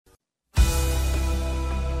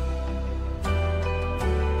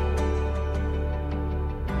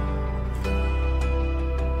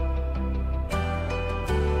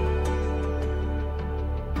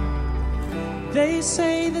They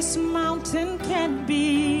say this mountain can't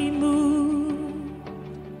be moved.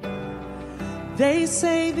 They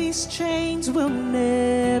say these chains will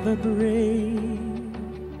never break.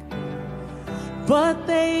 But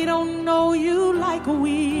they don't know you like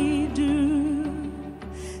we do.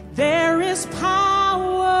 There is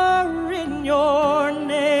power in your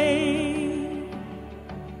name.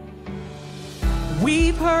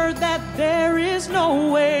 We've heard that there is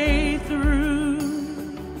no way through.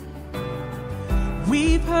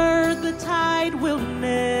 We've heard the tide will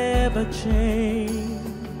never change.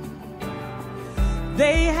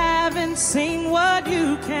 They haven't seen what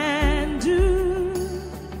you can do.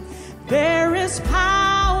 There is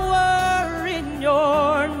power in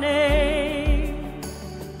your name.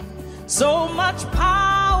 So much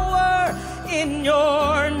power in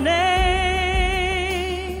your name.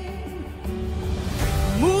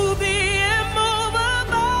 Move the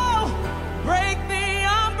immovable, break the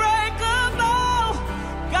unbreakable.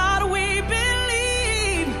 God, we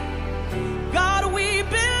believe. God, we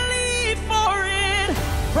believe for it.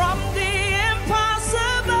 From the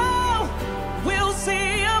impossible, we'll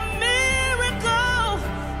see a miracle.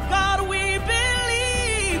 God, we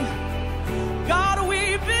believe. God,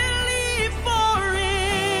 we believe for it.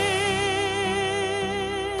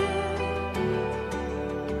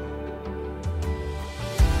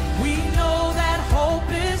 We know that hope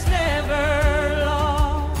is never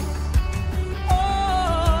lost.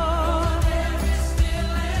 Oh, there is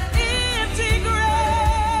still an empty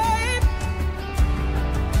grave.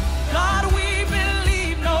 God, we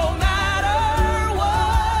believe no matter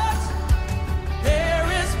what, there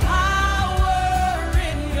is power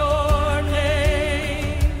in your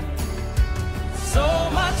name. So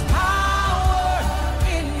much power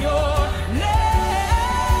in your name.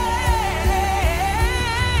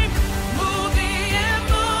 Move the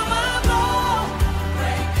immovable,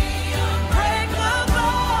 break the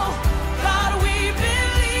unbreakable. God, we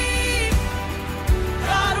believe.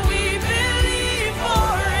 God, we believe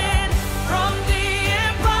for it. From the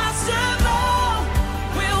impossible,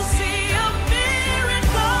 we'll see a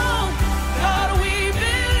miracle. God, we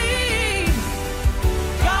believe.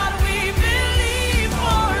 God, we believe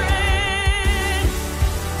for it.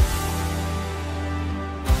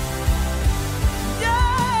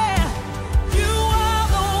 Yeah, you are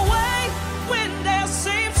the way when there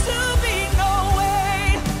seems to be no way.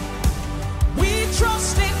 We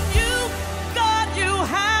trust in you, God, you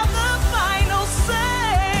have the final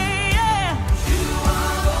say. Yeah. You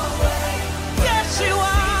are the way. Yes, you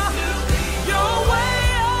are. Your way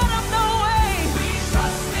out of no way. We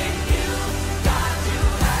trust in you, God, you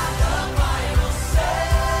have the final say.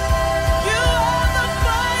 You have the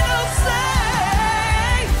final say.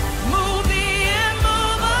 Move the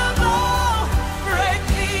immovable, break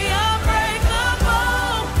the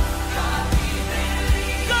unbreakable. God, we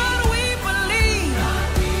believe. God, we believe. God,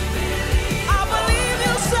 we believe. I believe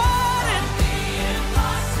you said it.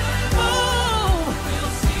 Move.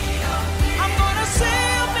 We'll see a miracle. I'm gonna see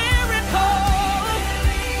a miracle.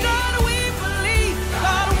 God, we believe.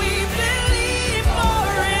 God, we believe for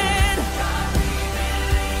it.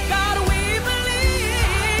 God, we believe.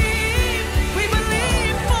 We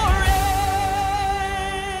believe for it.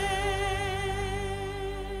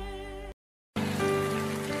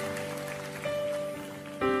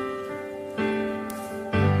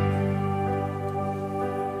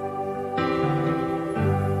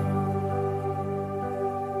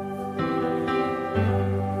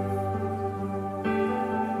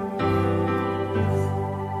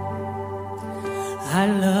 I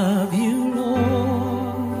love you,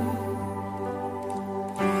 Lord,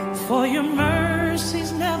 for your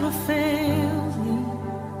mercies never fail me.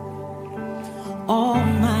 All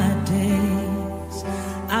my days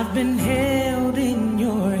I've been held in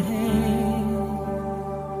your hand.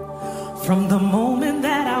 From the moment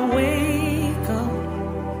that I wake up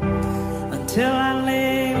until I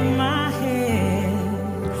lay my head,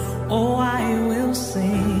 oh, I will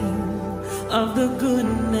sing of the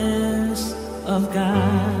goodness of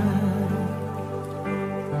God.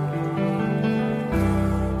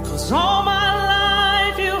 'Cause all my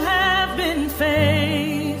life you have been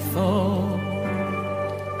faithful,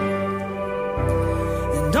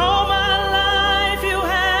 and all my life you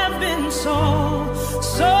have been so,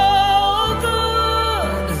 so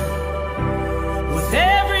good. With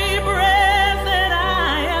every breath that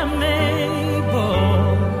I am able,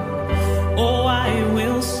 oh, I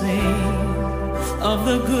will sing of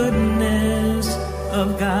the goodness of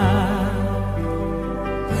God.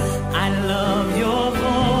 I love your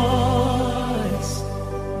voice.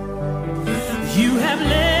 You have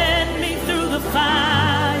led me through the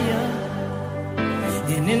fire,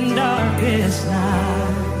 and in darkest this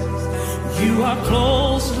night. You are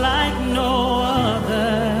close like no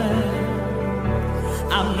other.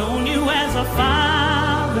 I've known you as a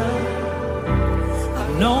father,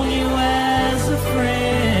 I've known you as a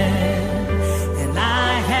friend, and I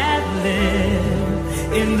have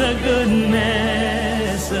lived in the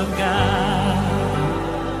goodness of God.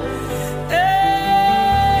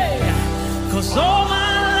 Hey, 'cause all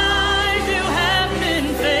my life you have been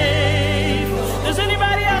faithful. Does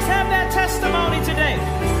anybody else have that testimony today?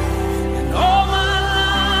 And all my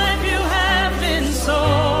life you have been so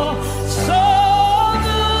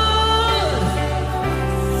good.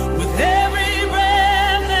 With every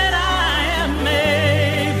breath that I am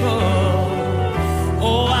able,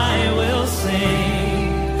 oh, I will sing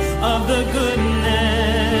of the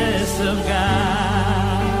goodness of God.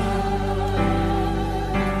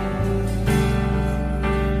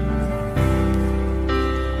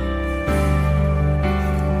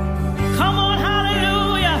 Come on,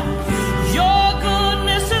 hallelujah. Your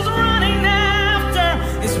goodness is running after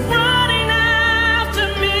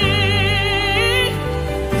me.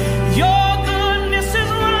 Your goodness is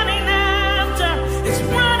running after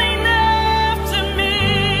me.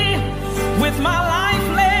 With my life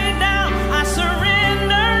laid down, I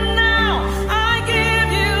surrender now. I give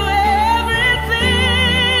you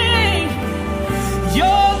everything.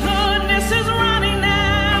 Your goodness is running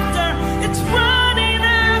after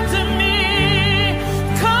me.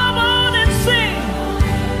 Come on and sing.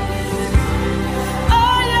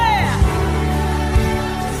 Oh yeah.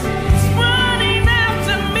 It's running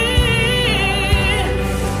after me.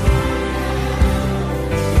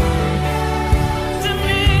 To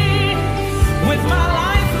me. With my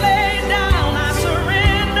life laid down, I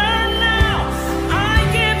surrender now. I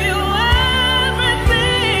give you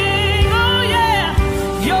everything. Oh yeah.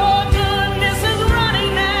 Your goodness is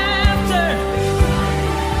running after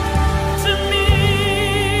to me.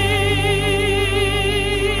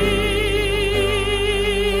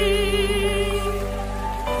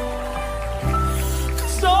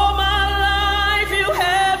 'Cause all my life you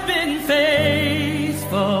have been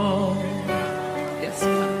faithful. Yes,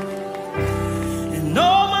 God. And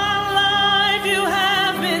all my life you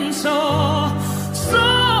have been so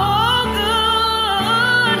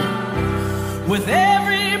good. With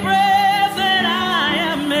every breath that I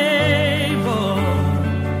am able,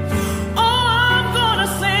 oh, I'm gonna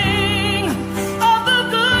sing of the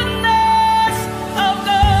goodness of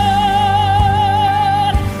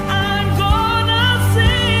God. I'm gonna sing.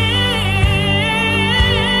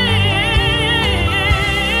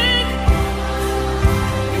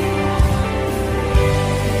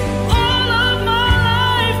 All of my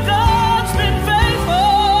life, God's been faithful.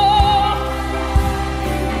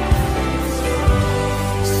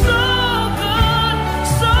 So good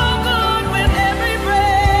with every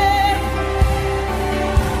breath.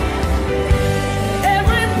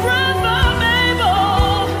 Every breath I'm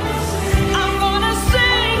able, I'm gonna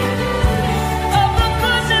sing of the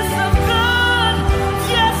goodness of God.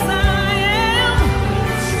 Yes, I am.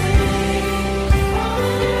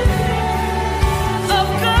 Of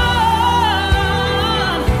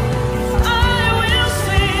God, I will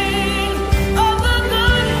sing of the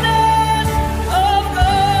goodness of God.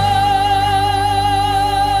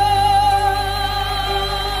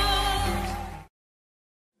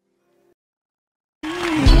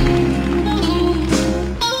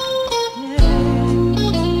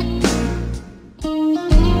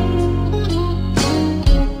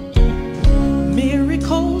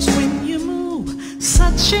 Miracles when you move,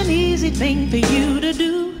 such an easy thing for you to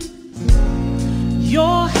do.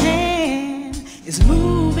 Your hand is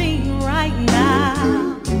moving right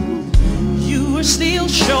now. You are still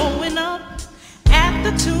showing up at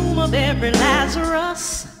the tomb of every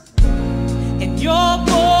Lazarus, and your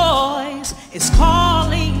voice is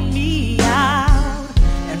calling me out.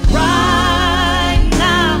 And right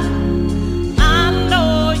now, I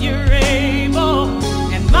know you're able,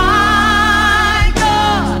 and my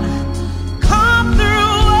God, come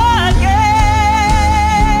through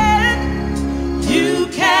again. You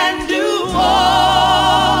can do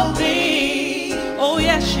all things. Oh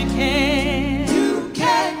yes, you can. You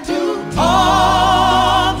can do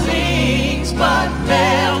all things but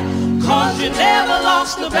fail. 'Cause you never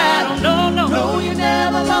lost the battle. No, no, no, you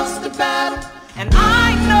never lost the battle. And I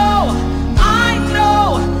know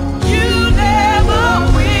you never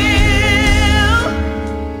will.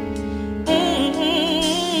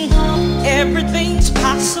 Everything's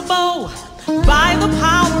possible by the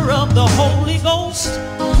power of the Holy Ghost.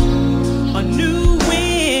 A new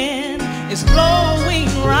wind is blowing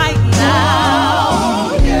right now.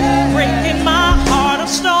 Breaking my heart of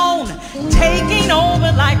stone, taking over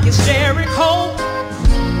like it's Jericho.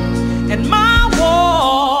 and my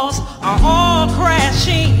walls are all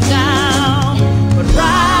crashing down. But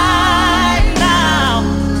right now,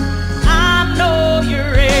 I know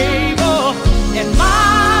you're able, and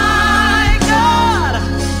my God,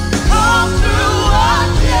 come through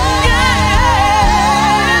again.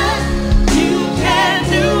 You can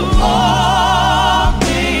do all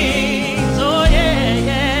things. Oh yeah,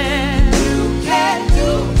 yeah. You can do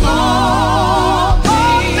all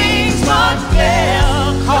things but fail.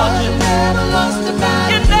 'Cause you never lost the battle.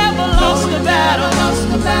 You never lost the battle.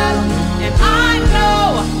 And I know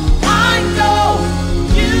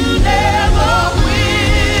you never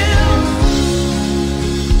will.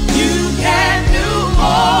 You can do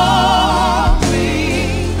all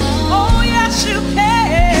things. Oh yes, you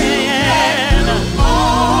can.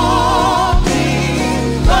 All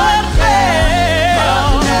things but fail.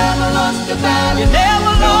 You never lost the battle. You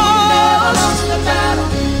never lost the battle.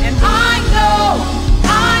 And I know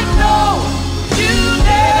you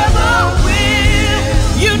never will.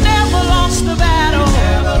 You never lost the battle. You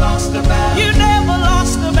never lost the battle. You never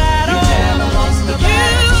lost the battle. You never lost the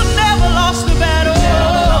battle. You never lost the battle.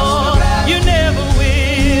 You never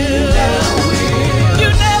will. You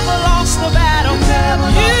never lost the battle.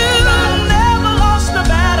 You never lost the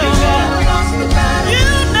battle. You never lost the battle. You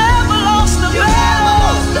never lost the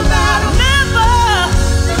battle. Never.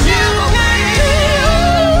 You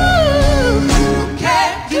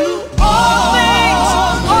can do all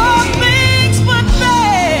things but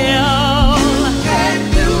fail. You can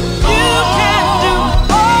do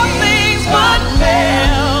all things but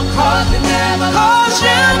fail. 'Cause you never lost.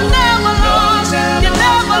 You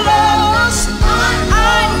never lost. I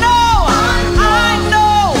know.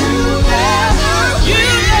 You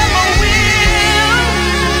never will.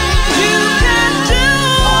 You can do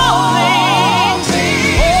all things.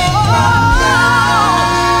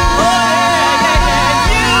 Oh,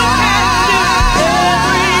 you can do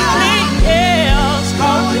everything else.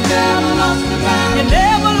 'Cause you never lost the battle. You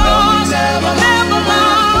never lost. You never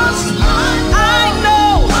lost. I know.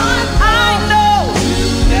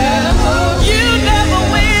 You never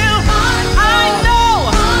will. I know.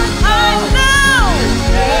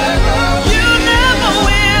 You never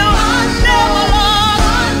will. Never lost.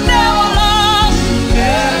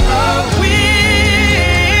 Never will.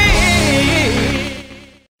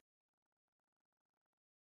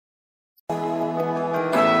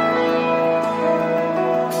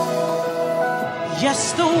 Yes,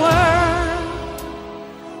 the world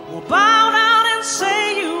will bow down and say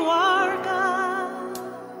you are God.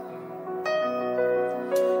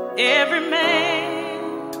 Every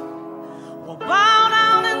man will bow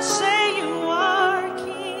down and say you are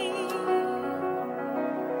King.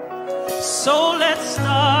 So let's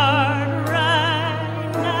start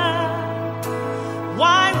right now.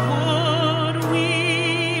 Why would we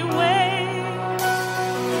wait?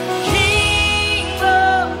 King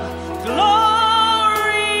of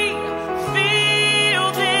glory, fill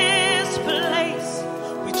this place.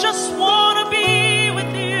 We just want to be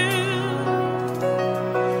with you.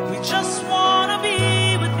 We just want to be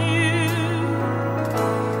with you.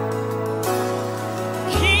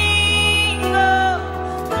 King of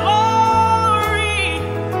glory,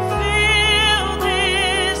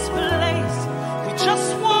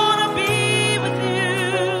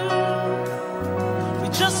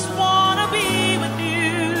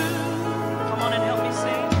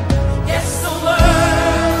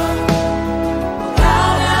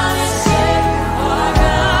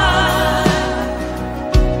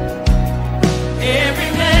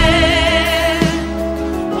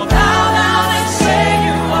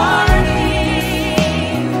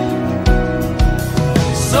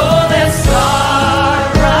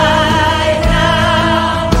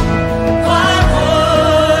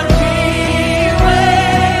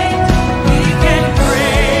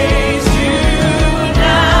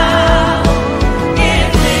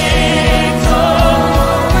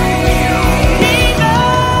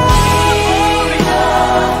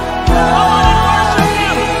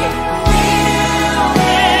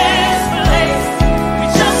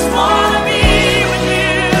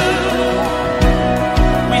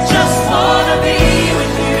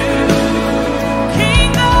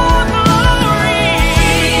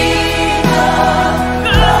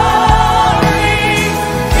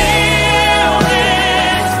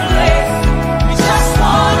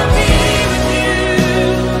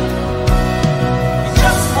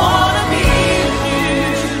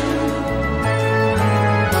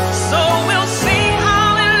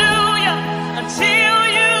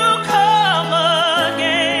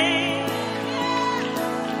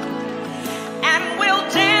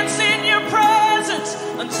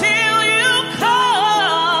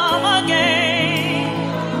 come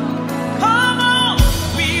again. Come on,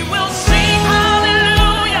 we will sing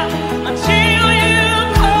hallelujah until you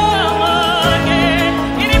come again.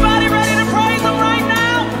 Anybody ready to praise him right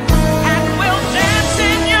now? And we'll dance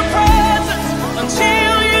in your presence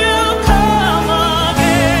until you come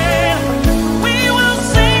again. We will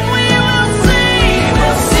sing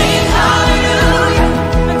hallelujah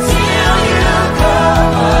until you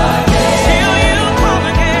come again. Till you come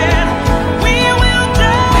again. We will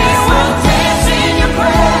dance in your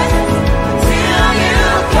presence until you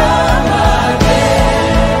come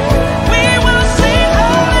again. We will sing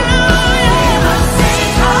hallelujah.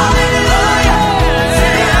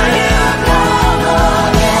 Until you come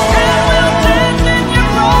again. And we'll dance in your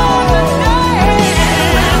presence.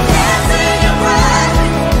 Dance in your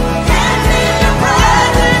presence. Dance in your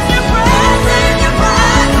presence. Dance in your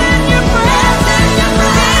presence. Your presence. Your presence.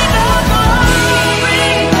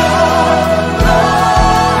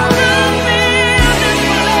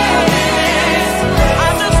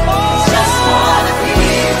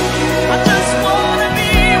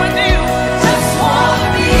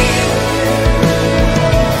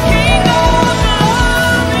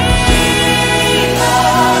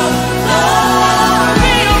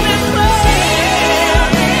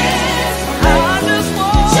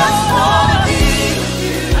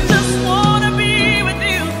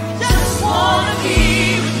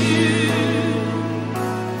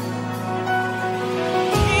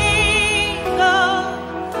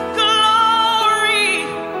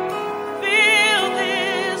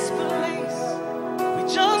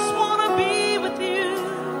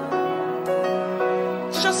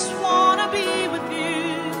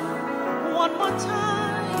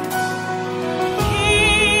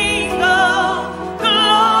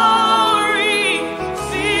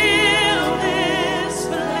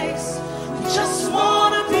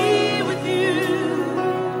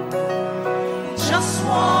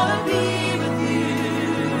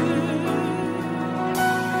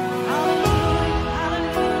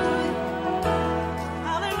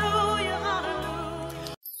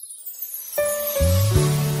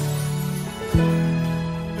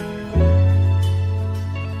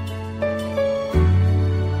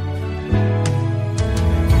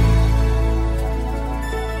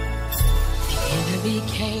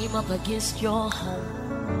 against your home.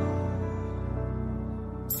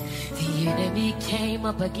 The enemy came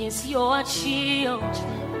up against your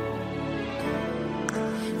children.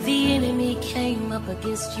 The enemy came up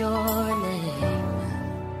against your name.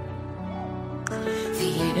 The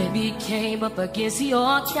enemy came up against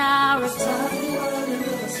your character.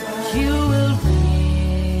 You will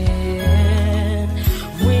win,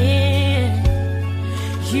 win.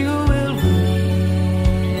 You will win.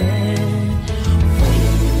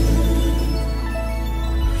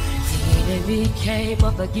 The enemy came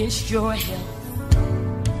up against your health.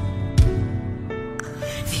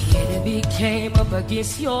 The enemy came up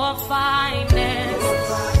against your finances.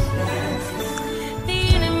 The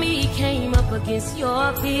enemy came up against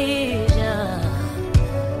your vision.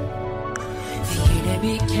 The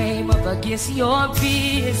enemy came up against your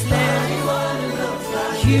business.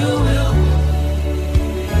 You will win.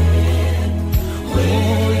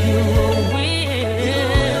 Oh, you will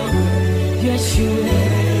win. Yes, you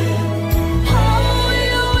will.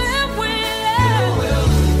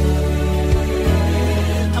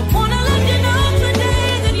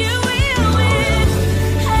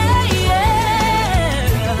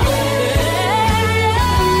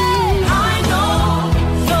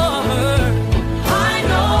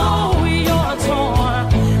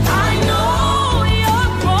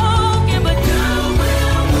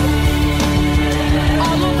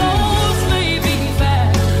 all of those may be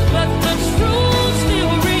bad, but the truth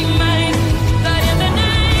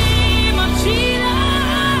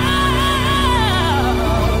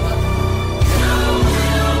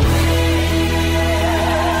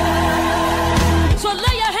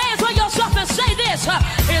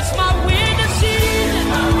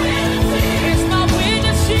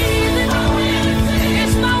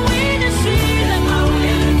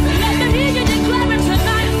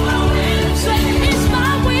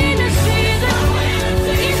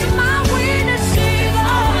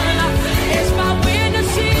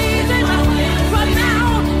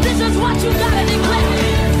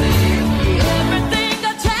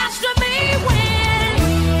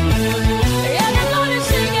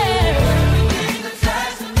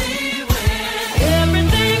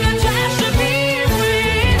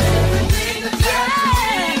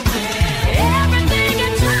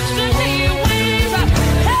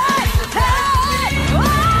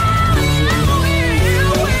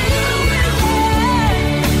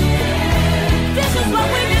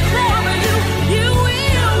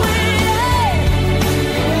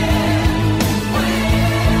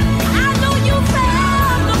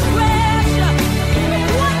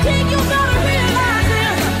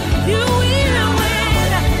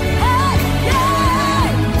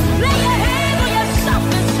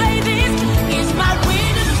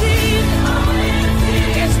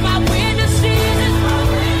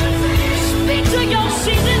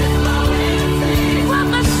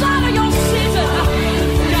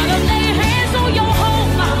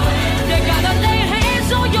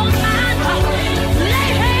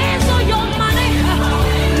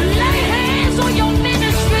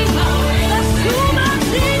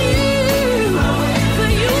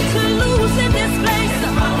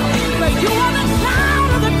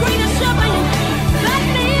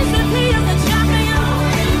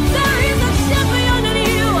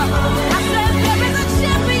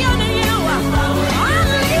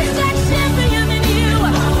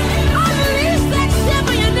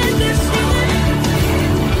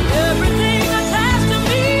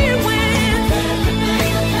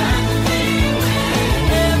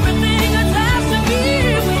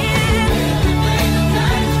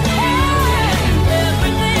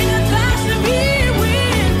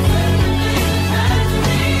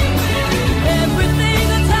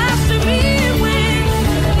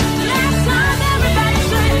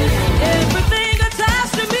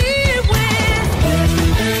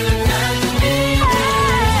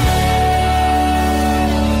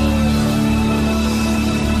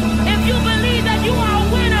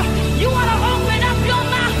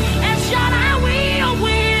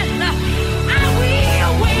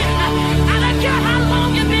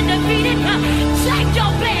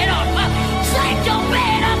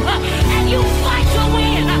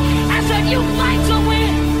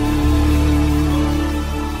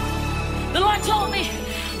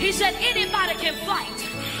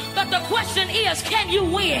The question is, can you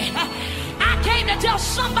win? I came to tell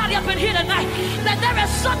somebody up in here tonight that there is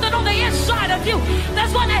something on the inside of you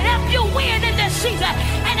that's going to help you win in this season,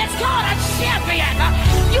 and it's called a champion.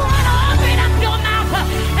 You want to open up your mouth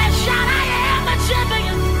and shout, I am a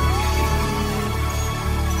champion.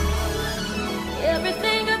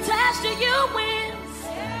 Everything attached to you wins.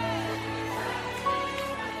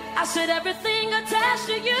 I said everything attached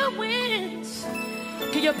to you wins.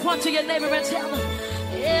 Can you point to your neighbor and tell them,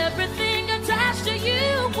 everything attached to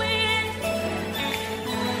you wins.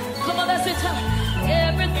 Come on, let's tell them,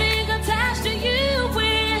 everything attached to you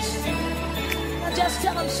wins. Now just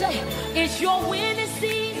tell them, say, it's your winning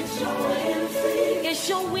season. It's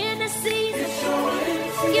your winning season.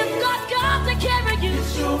 You've got God to carry you.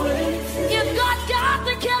 You've got God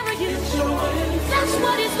to carry you. That's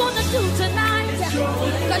what He's going to do tonight.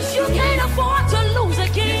 Because you can't afford to lose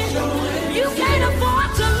again. You can't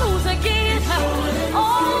afford to lose again.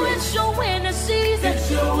 Oh, it's your winning season.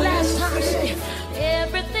 Last time, say,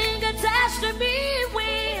 everything attached to me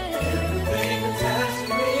wins. Everything attached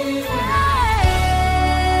to me wins.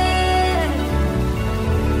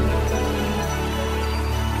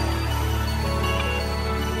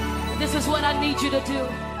 This is what I need you to do,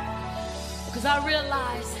 because I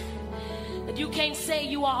realize that you can't say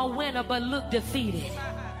you are a winner but look defeated.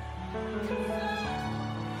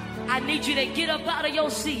 I need you to get up out of your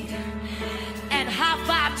seat and high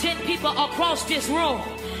five 10 people across this room.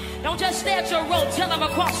 Don't just stay at your room, tell them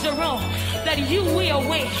across the room that you will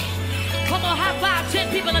win. Come on, high five 10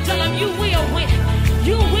 people and tell them you will win.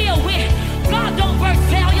 You will win. God don't birth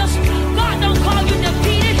failures. God don't call you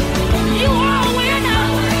defeated. You are a winner.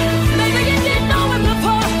 Maybe you didn't know it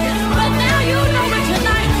before, but now you know it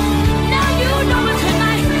tonight. Now you know it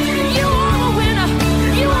tonight. You are a winner.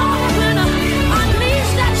 You are a winner.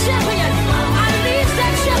 Unleash that champion. Unleash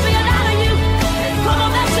that champion out of you. Come on,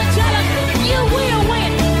 let's just tell him you will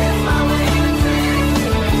win.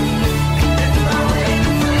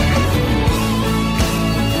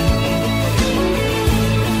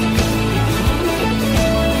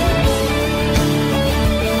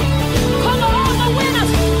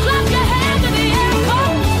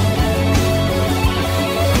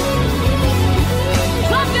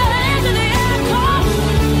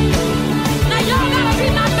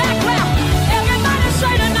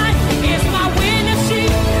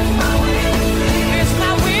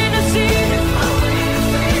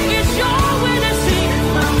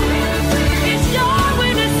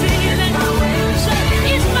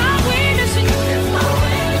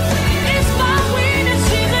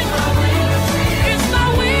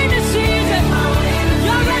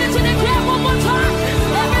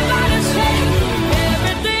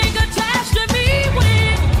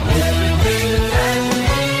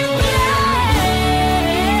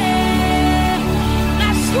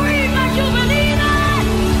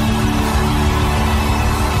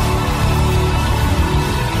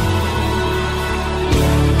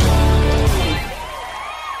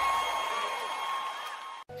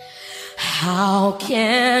 How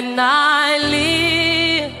can I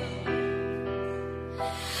live?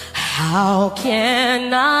 How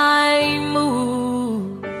can I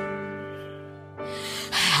move?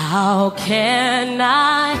 How can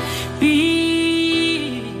I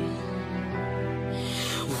be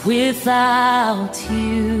without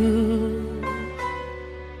you?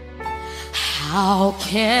 How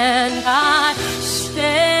can I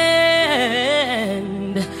stand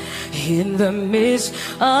in the midst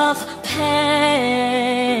of pain?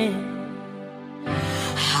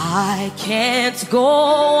 I can't go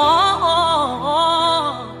on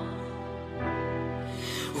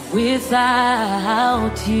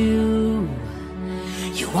without you.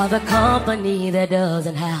 You are the company that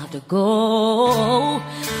doesn't have to go,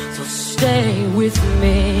 so stay with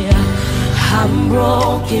me. I'm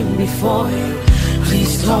broken before you.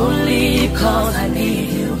 Please don't leave, 'cause I need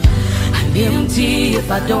you. I'm empty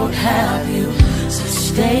if I don't have you, so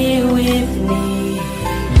stay with me.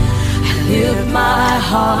 I lift my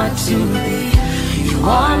heart to thee. You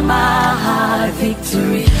are my high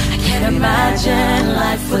victory. I can't imagine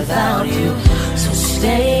life without you, so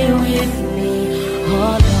stay with me.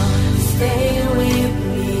 Oh Lord, stay with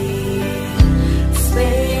me.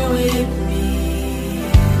 Stay with me.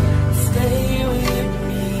 Stay with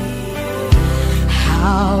me.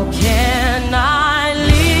 How can I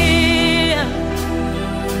live?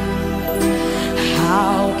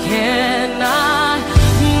 How can I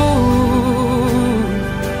move?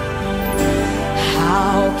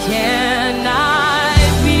 How can I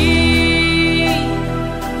be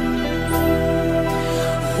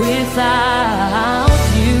without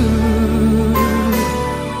you?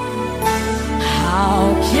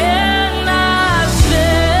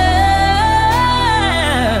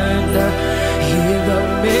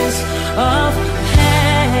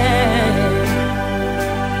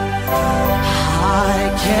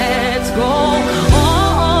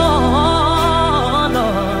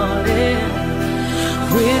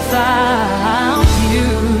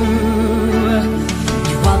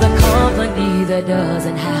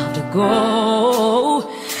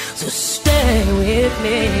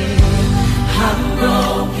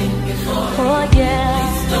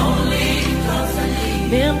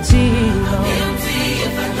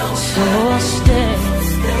 So stay,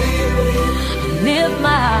 lift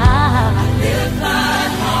my heart.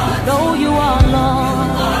 Know you are Lord.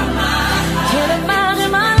 Can't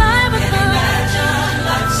imagine my life without you.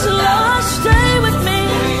 So Lord, stay with me.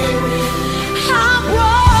 I'm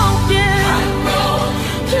broken.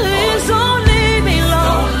 Please don't leave me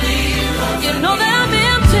alone. You know that I'm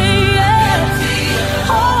empty.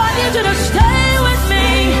 Yeah. Oh, I need you to stay with me.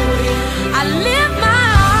 I lift my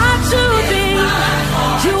heart to thee.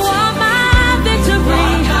 You are my victory.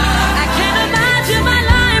 I can't imagine my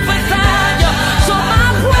life without you. So my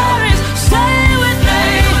prayer is stay with me.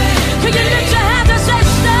 Can you lift your hands and say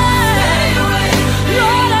stay?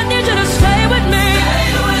 Lord, I need you to stay with me.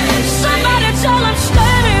 Somebody tell him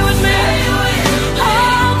stay with me.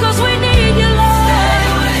 Oh, 'cause we need you,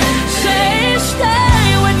 Lord. Say stay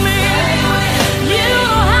with me. You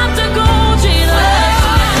don't have to go, Jesus.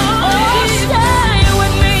 Oh, stay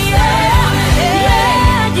with me.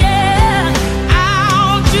 Yeah, yeah.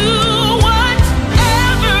 I'll do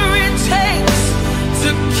whatever it takes to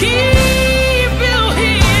keep you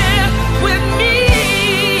here with me.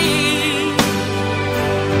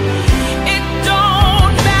 It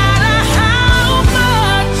don't matter how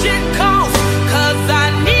much it costs, 'cause I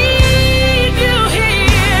need you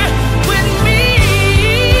here with me.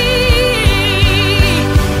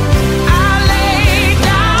 I lay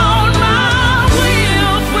down my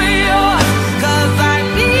will for yours, 'cause I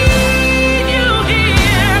need you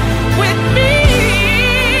here with me.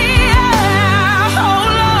 Oh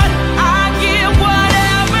Lord, I give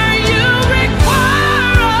whatever you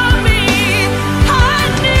require of me. I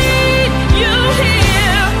need you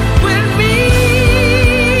here with me,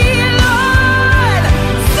 Lord.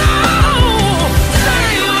 So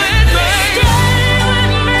stay with me. Stay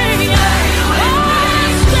with me. Oh,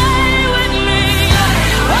 stay with me.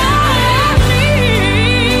 Oh, I need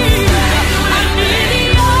you. I need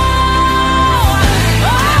you.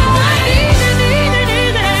 Oh,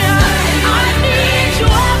 I need you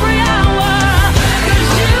every hour. 'Cause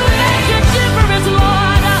you make a difference,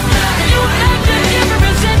 Lord. You make a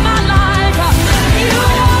difference in my life. You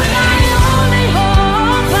are my only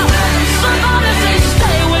hope. Somebody say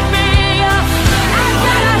stay with me. I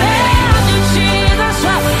gotta have you, Jesus.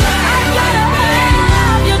 I gotta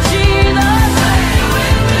have you, Jesus.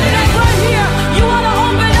 That's right here. You wanna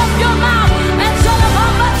open up your mouth and tell them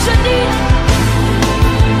how much you need.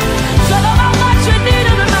 Tell them how much you need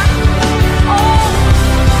in the night. Oh,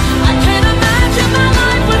 I can't imagine my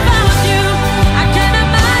life without you. I can't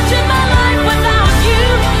imagine my life without you.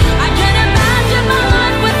 I can't imagine my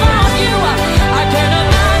life without you. I can't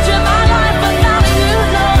imagine my life without you,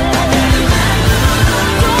 Lord.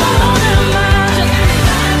 Don't wanna imagine.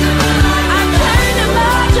 I can't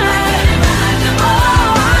imagine.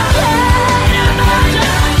 Oh, I can't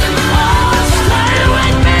imagine. Oh, stay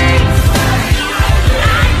with me.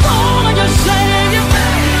 I'm calling you, Savior.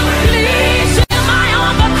 Please hear my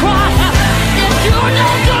humble cry. If you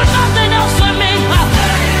don't do nothing else for me,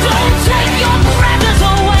 don't take your presence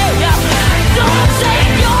away. Don't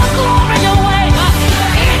take your glory away.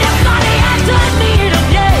 Anybody out there need him?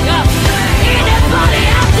 Yeah. Anybody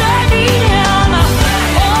out there need him?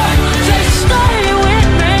 Oh, just stay with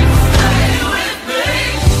me.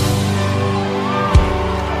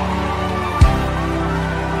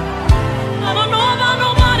 I don't know about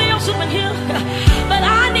nobody else up in here, but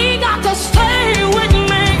I need God to stay with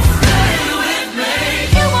me.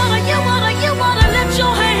 You wanna lift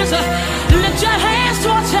your hands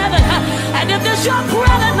towards heaven, and if this your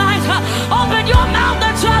prayer tonight, open your mouth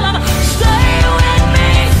and tell him, stay with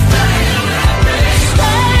me.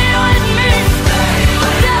 Stay with me.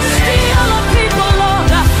 There's still a people,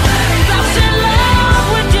 Lord, that's in love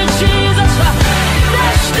with you, Jesus.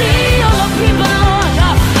 There's still a people, Lord,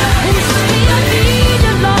 who still need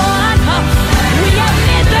you, Lord. We have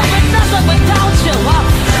been there with nothing without you.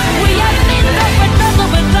 We have been there with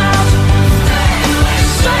nothing without you.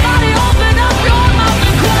 Somebody open up your mouth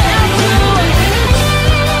and cry out to him.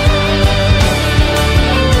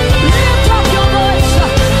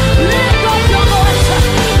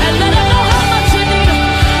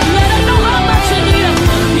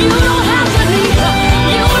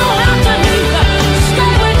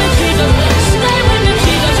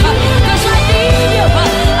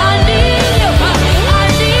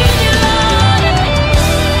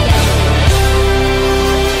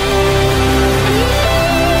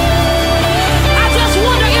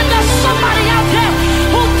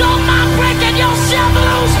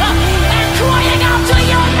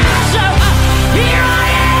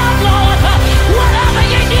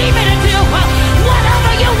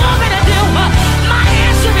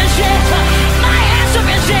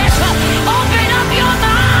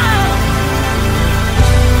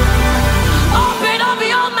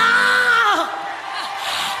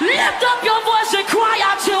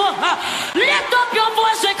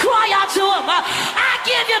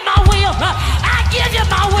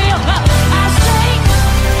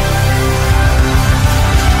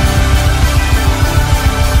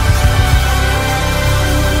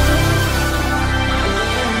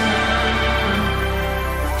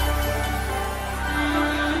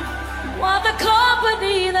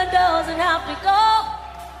 that doesn't have to go.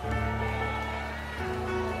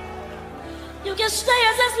 You can stay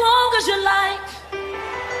as long as you like.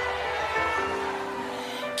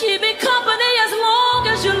 Keep me company as long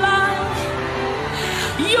as you like.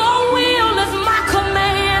 Your will is my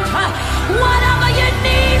command. Whatever you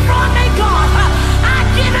need from me, God, I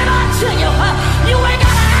give it unto you. You ain't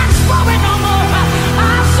gotta ask for it no more.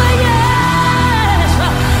 I say yes.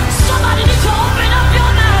 Somebody needs to open up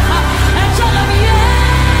your mouth and tell them yes.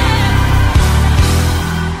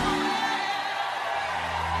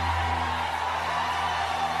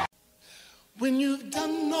 When you've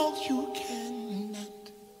done all you can,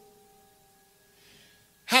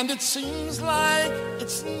 and it seems like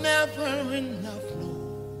it's never enough, no.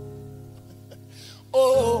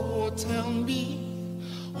 Oh, tell me,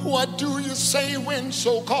 what do you say when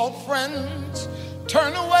so-called friends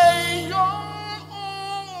turn away? You're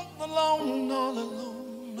all alone, all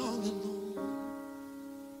alone, all alone.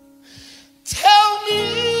 Tell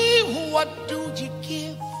me, what do you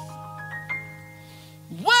give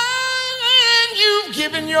when you've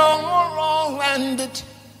given your all and it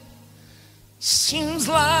seems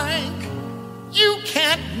like you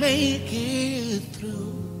can't make it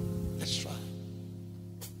through? That's right.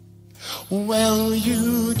 Well,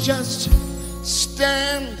 you just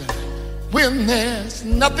stand when there's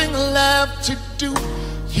nothing left to do.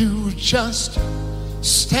 You just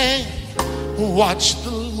stand, watch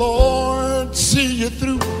the Lord see you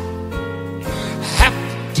through.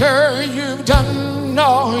 After you've done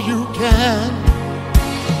all you can,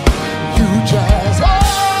 you just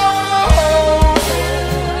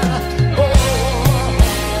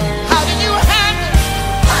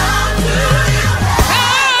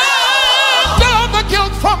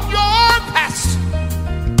from your past.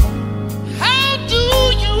 How do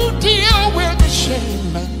you deal with the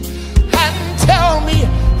shame? And tell me,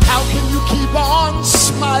 how can you keep on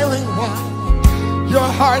smiling while your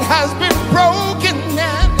heart has been broken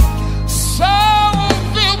and so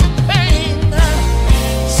filled with pain?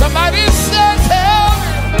 Somebody said, tell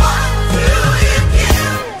me, what do you do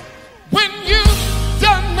when you've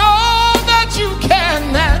done all that you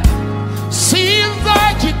can and seems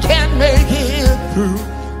like you can't make it through?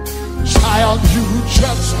 Child, you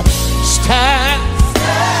just stand,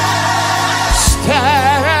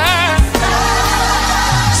 stand,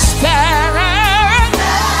 stand.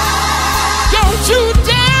 Don't you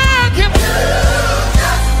dare give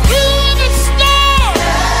through the storm,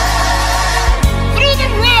 through the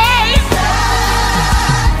rain,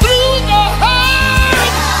 through the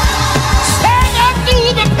hurt. Stand up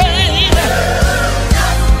through the pain.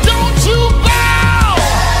 Don't you bow,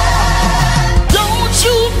 don't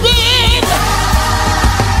you bend.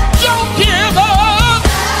 Don't give up.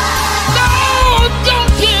 No,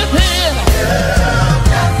 don't give in.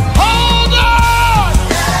 Hold on.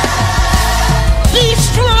 Be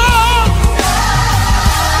strong.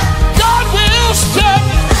 God will step.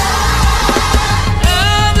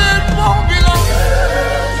 And it won't be long.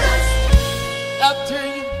 After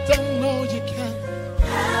you've done all you can.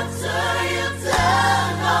 After you've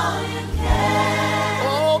done all you can.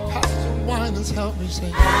 Oh, Pastor Winans, help me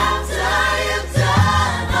say. After you've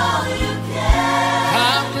done all you can.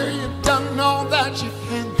 After you've done all that you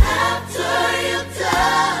can. After you've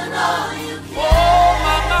done all you can. Oh,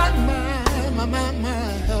 my,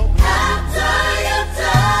 help me. After you've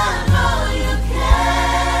done all you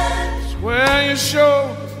can. Square your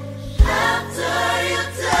shoulders. After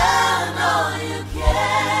you've done all you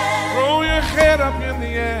can. Throw your head up in the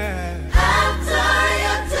air. After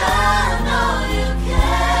you've done all you can.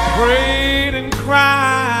 Prayed and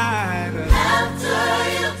cried. After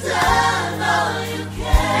you've done all you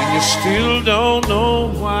can. And you still don't know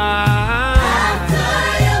why. After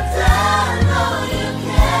you've done all you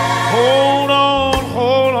can. Hold on,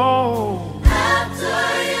 hold on. After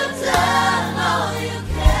you've done all you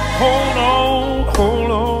can. Hold on,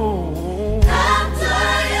 hold on. After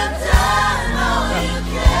you've done all you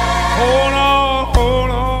can. Hold on,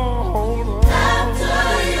 hold on, hold on. After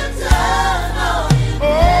you've done all you can.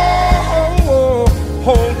 Oh,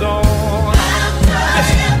 hold on. After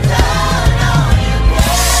you've done all you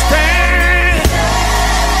can. Stand.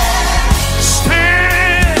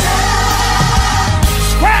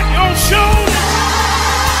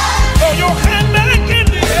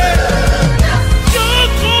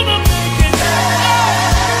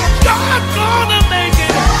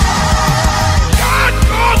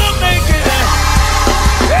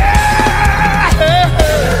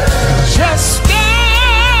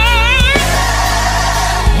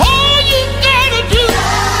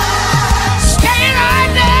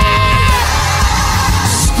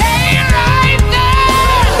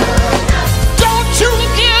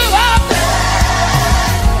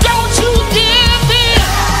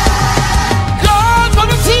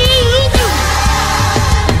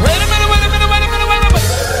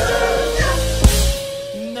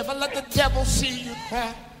 see you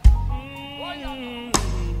cry.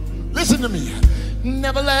 Listen to me.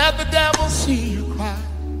 Never let the devil see you cry.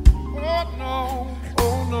 Oh no,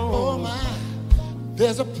 oh no, oh my.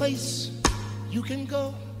 There's a place you can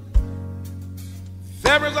go.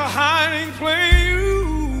 There is a hiding place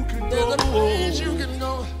you can go. There's a place you can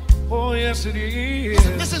go. Oh yes it is.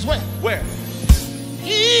 Listen, this is where. Where?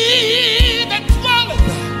 He that dwelleth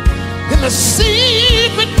in the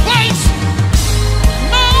secret place,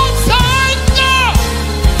 Most High God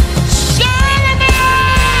shall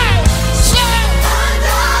abide. Under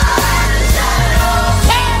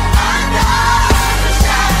the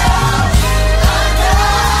shadow, under the shadow, under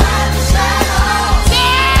the shadow, under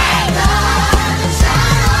the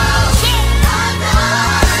shadow, under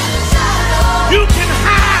the shadow. You can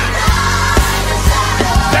hide.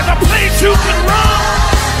 There's a place you can run.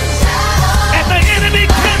 The enemy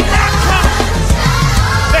cannot come.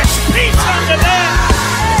 There's peace under there,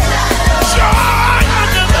 joy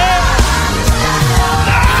under there,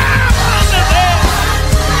 love under there.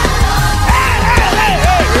 Hey, hey, hey,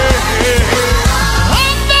 hey, hey, hey.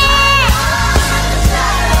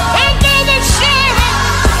 Under the shadow,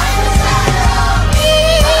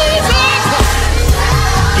 Jesus.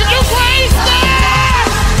 Can you praise that?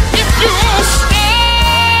 If you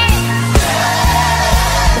stand,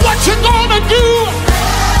 what you gonna do?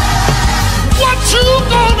 What you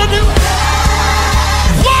gonna do?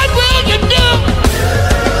 What will you do?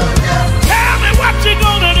 Tell me what you're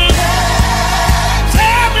gonna do.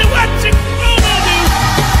 Tell me what you're gonna do.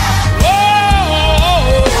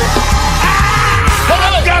 Oh,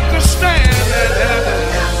 I've got to stand.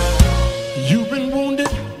 You've been wounded,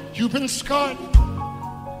 you've been scarred.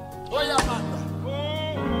 Oh, yeah, man.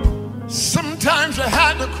 Sometimes you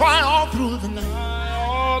had to cry all through the night.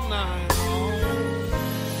 All night.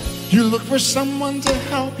 You look for someone to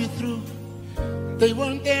help you through. They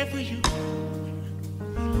weren't there for you.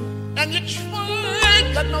 And you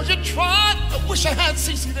tried, God knows you tried. I wish I had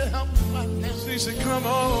CeCe to help me right now. CeCe, come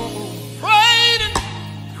on. Prayed and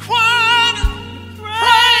cried and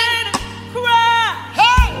prayed and cried.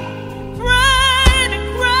 Hey! Prayed and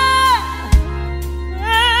cried,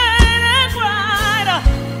 prayed and cried,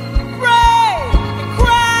 prayed and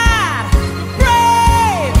cried,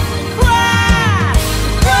 prayed and cried,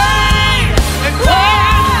 prayed and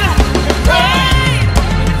cried, prayed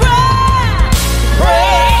and cried,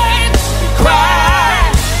 Prayed, cried,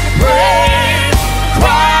 prayed,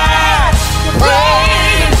 cried,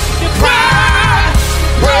 prayed, cried,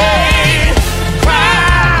 prayed,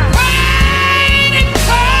 cried, prayed and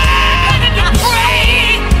cried, and you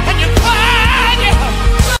prayed and you cried.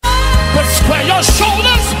 But square your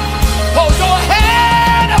shoulders, hold your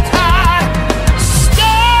head up high.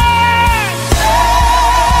 Stand,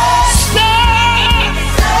 stand,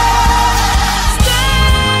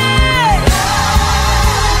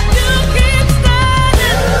 You keep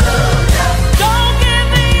standing. Don't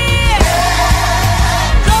give in.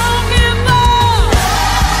 Don't give up.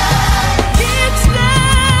 Keep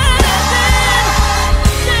standing.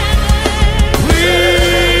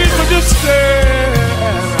 Please would you stand?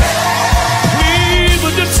 Please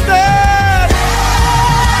would you stand?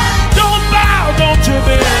 Don't bow, don't you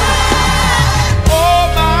bend. Oh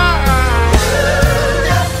my.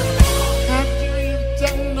 after you've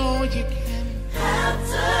done all you can.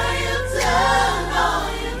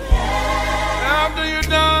 After you've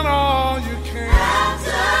done all you can.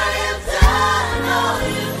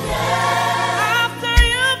 After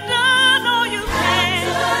you've done all you can.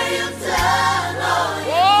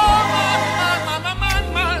 Oh, my,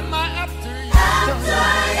 after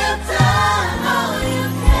you've done all you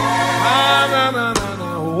can. Na, na, na, na.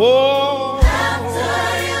 Whoa.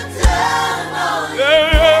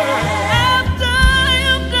 Yeah, yeah. After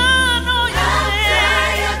you've done all you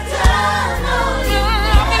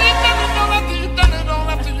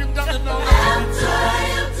After you've done it all.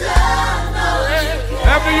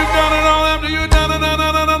 After you've done it all, after you've done it, no, no,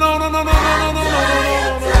 no, no, no, no, no, no, no, no, no, no,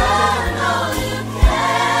 no.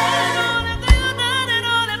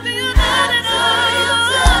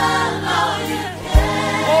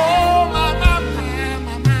 Oh, my.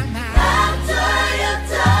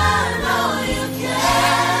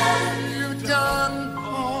 You've done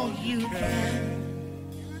all you can.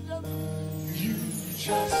 You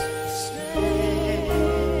just stay.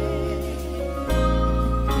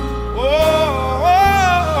 Oh, oh,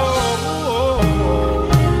 oh,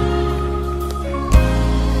 oh.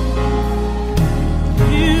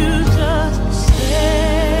 You just stay.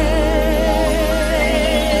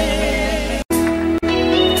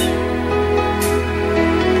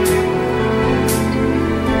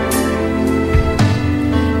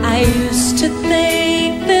 I used to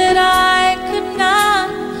think that I could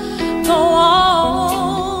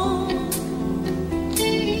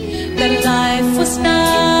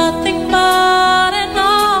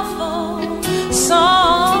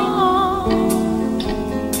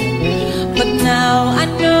Now I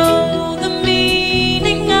know the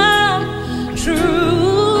meaning of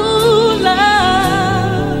true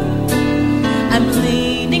love. I'm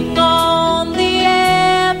leaning on the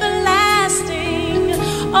everlasting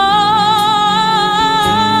arms.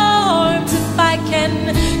 If I can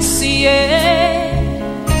see it,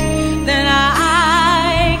 then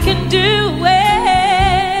I can do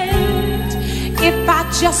it. If I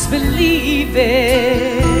just believe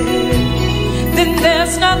it, then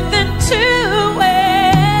there's nothing to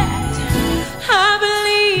it. I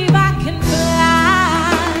believe I can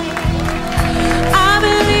fly. I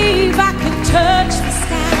believe I can touch the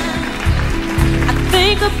sky. I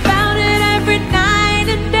think about it every night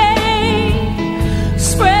and day.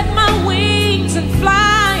 Spread my wings and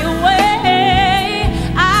fly away.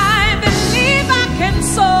 I believe I can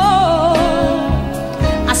soar.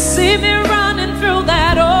 I see me running through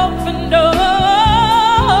that open door.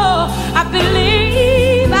 I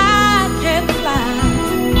believe I can fly.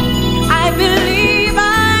 I believe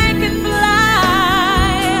I can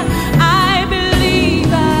fly. I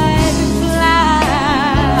believe I can fly.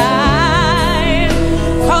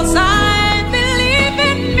 'Cause I believe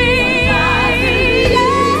in me.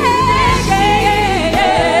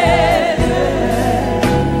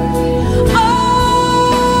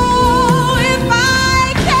 Oh, if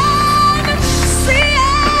I can see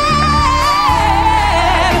it,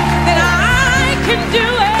 then I can do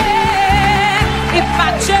it. If I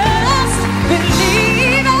just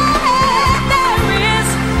believe it, there is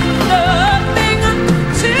nothing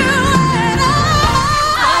to it.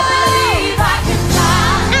 Oh, I believe I can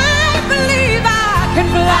fly. I believe I can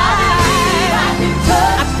fly.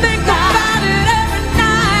 I think about it every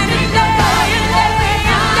night and day and day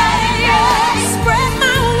and day. Spread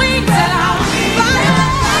my wings and I'll fly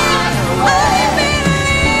away. I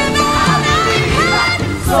believe that I can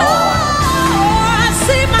soar. I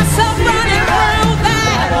see myself running through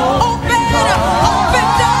that open door.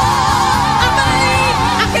 I believe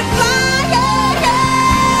I can fly, yeah,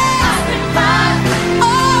 yeah. I can fly.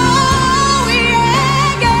 Oh,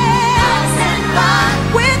 yeah, yeah. I can fly.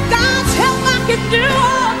 With God's help, I can do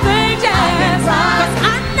all things, yes. 'Cause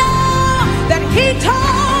I know that He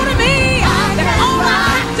told me that all I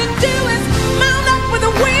have to do is mount up with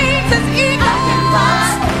the wings as eagles,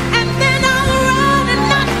 and then I'll run and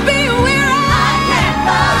not be weary.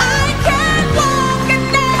 I can walk and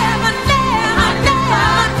never, never,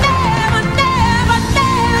 never, never, never,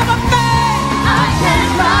 never fail. I can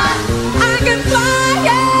fly. I can fly,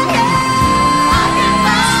 yeah, yeah. I can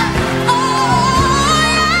fly. Oh,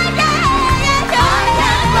 yeah, yeah, yeah, yeah. I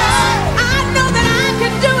can fly. I know that I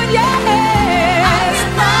can do it, yeah. I can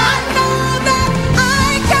fly. I know that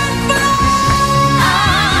I can fly.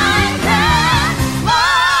 I can fly.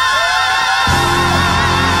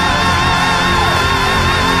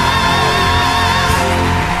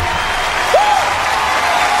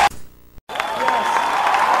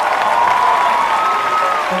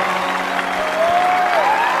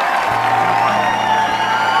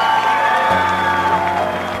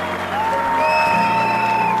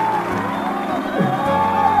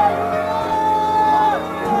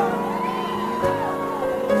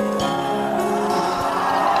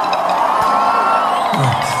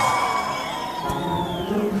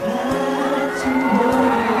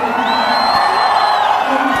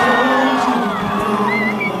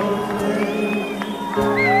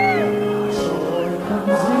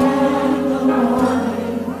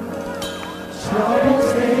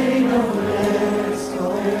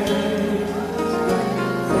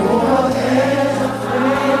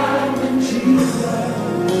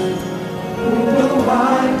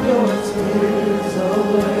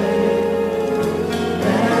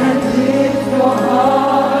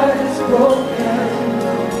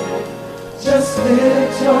 Just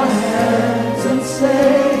lift your hands and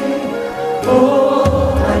say,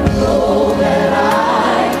 oh, I know that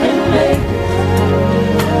I can make it.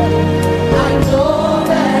 I know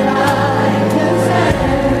that I can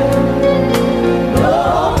stand. No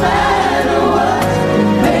matter what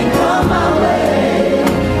may come my way,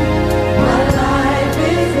 my life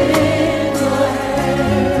is in your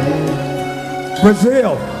hands.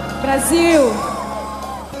 Brazil, Brasil,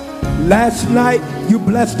 last night you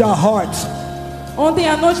blessed our hearts. ontem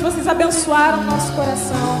à noite vocês abençoaram nosso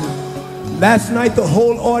coração. Last night the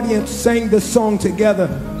whole audience sang this song together.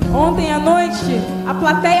 Ontem à noite a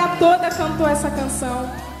plateia toda cantou essa canção.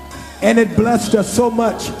 And it blessed us so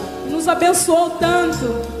much E nos abençoou tanto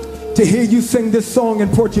to hear you sing this song in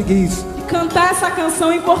Portuguese. de cantar essa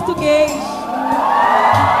canção em português.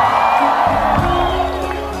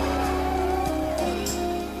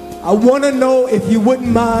 I want to know if you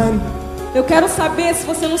wouldn't mind Eu quero saber, se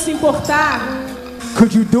você não se importar,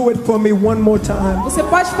 could you do it for me one more time? você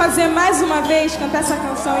pode fazer mais uma vez, cantar essa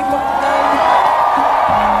canção em português?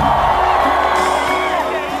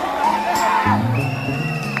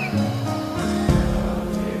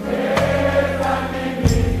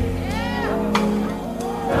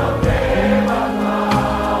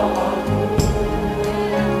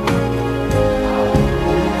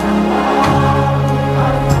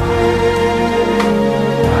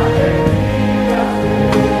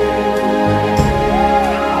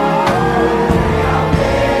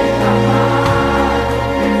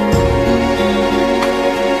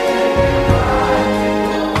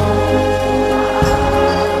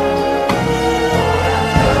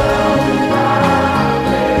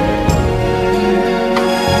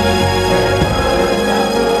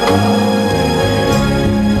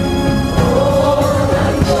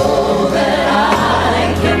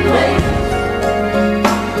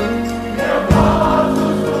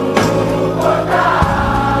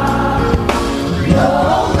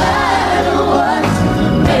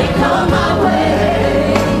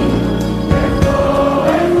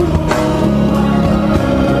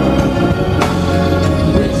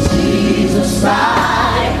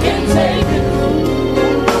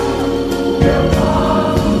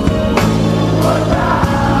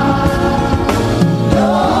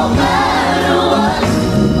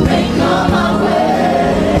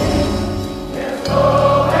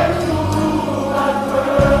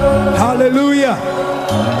 Hallelujah.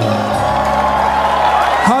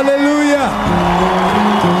 Hallelujah.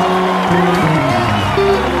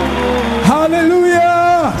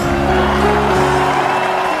 Hallelujah.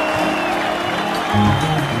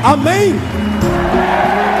 Amém.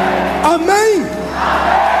 Amém.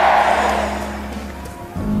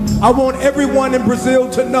 I want everyone in Brazil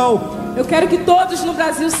to know Eu quero que todos no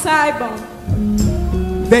Brasil saibam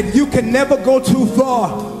that you can never go too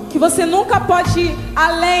far que você nunca pode ir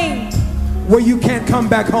além, where you can't come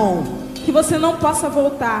back home. que você não possa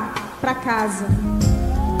voltar para casa.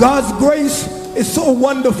 God's grace is so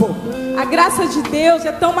wonderful A graça de Deus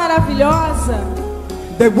é tão maravilhosa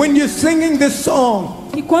that when you're singing this song,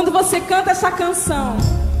 que quando você canta essa canção,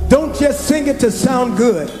 don't just sing it to sound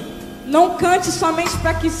good, não cante somente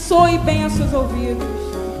para que soe bem aos seus ouvidos.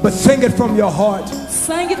 but sing it from your heart.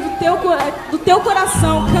 Sangue do teu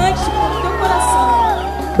coração, cante com o teu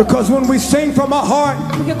coração. Because when we sing from our heart,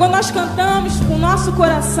 Porque quando nós cantamos com o nosso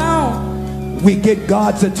coração, we get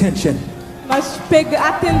God's attention. nós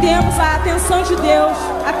atendemos a atenção de Deus,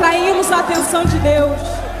 atraímos a atenção de Deus.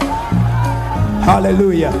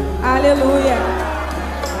 Hallelujah. Aleluia.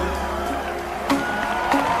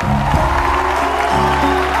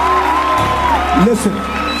 Listen,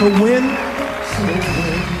 for when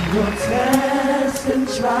Your tests and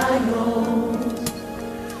trials,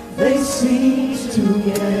 they seem to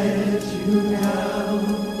get you down,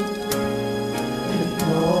 and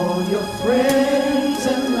all your friends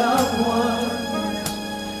and loved ones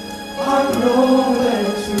are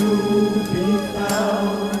nowhere to be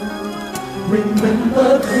found. Remember,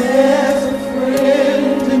 there's a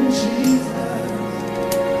friend in Jesus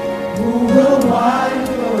who will wipe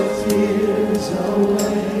your tears away.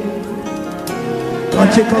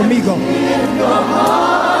 Cante conmigo. If your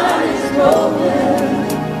heart is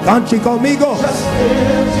broken, Cante conmigo. just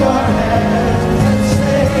lift your hands and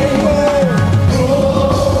say,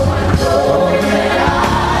 oh, I know that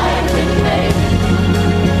I can make it.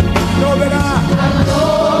 No verá. I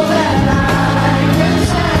know that I can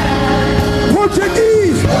stand.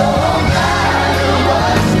 Português. No matter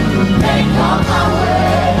what may come my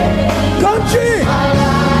way, Cante. my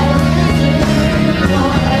life is in your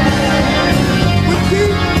hands. With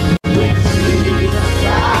Jesus,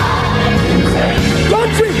 I can take it.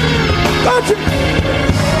 Cante. Cante.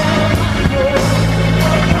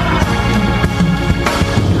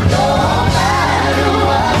 No matter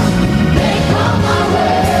what may come my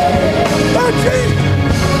way. Cante.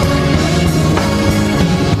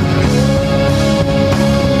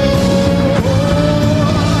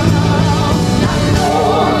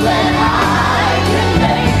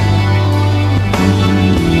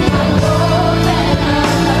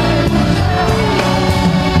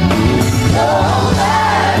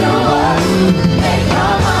 May come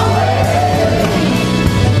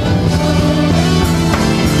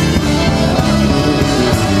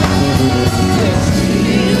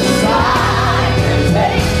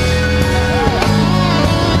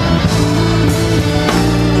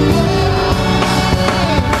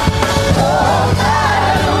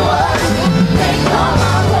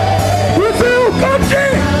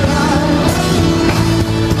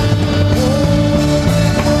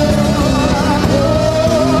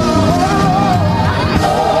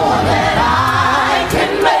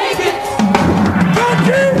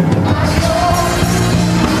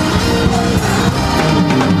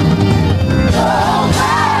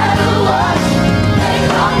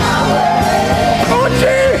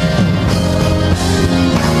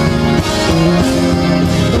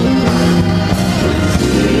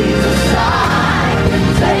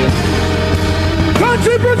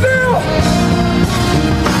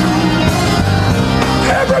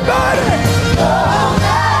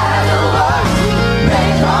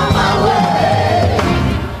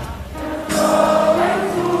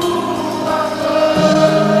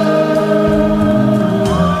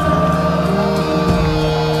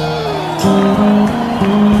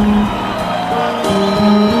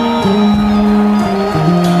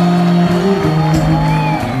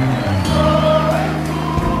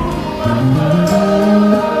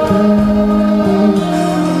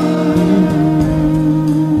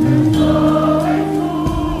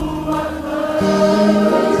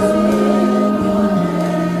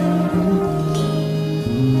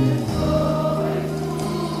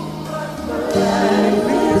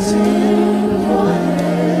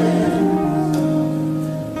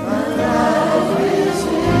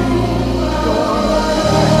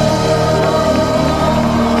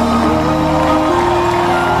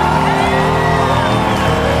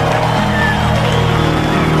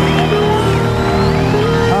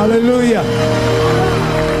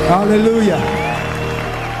Hallelujah.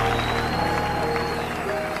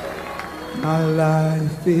 My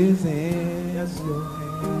life is in your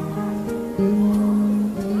hands.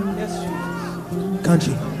 Yes, Jesus.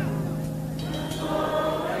 Country.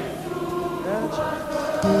 Yes.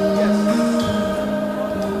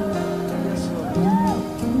 Yes, Lord.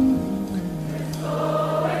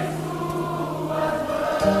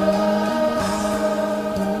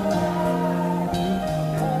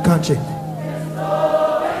 Country.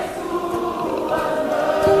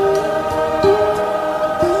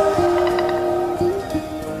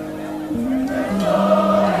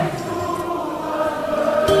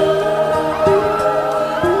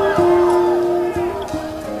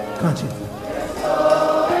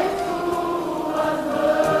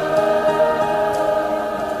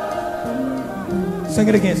 Sing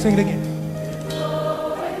it again, sing it again.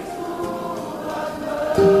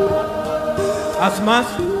 Asmas.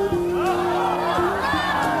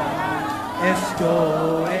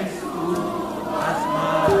 Esto es tu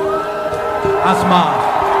asmas. Asmas.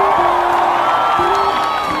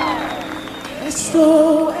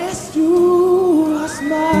 Esto es tu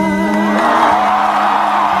asmas.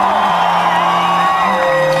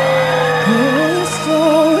 Esto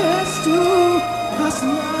es tu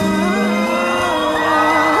asmas.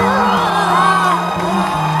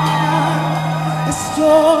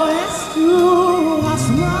 Esto es tu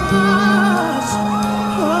asmas.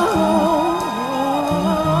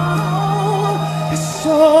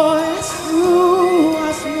 Esto es tu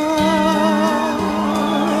asmas.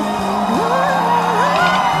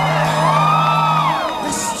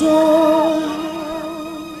 Esto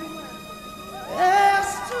es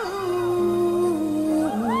tu asmas.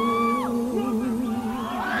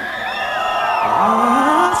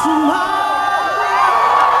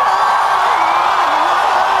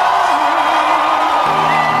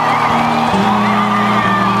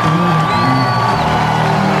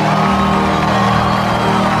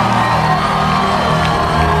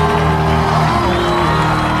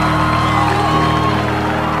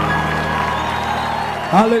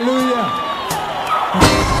 Hallelujah.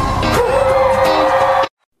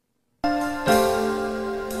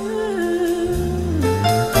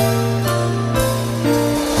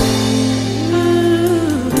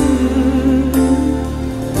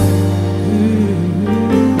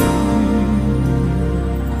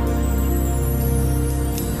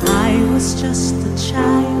 I was just a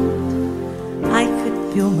child. I could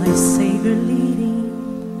feel my Savior leading.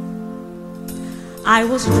 I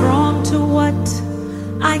was drawn to what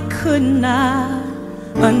I could not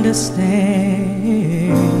understand.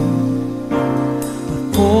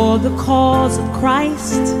 But for the cause of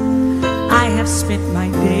Christ, I have spent my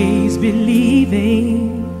days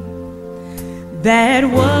believing that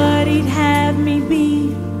what He'd have me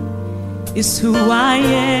be is who I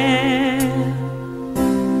am.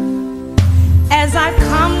 As I've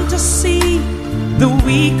come to see the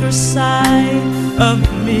weaker side of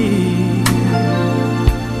me,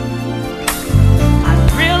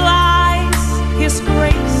 His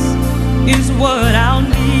grace is what I'll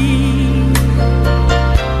need.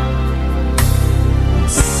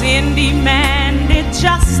 Sin demanded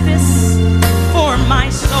justice for my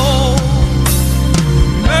soul.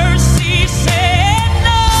 Mercy said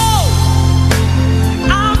no,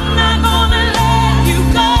 I'm not gonna let you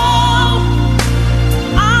go.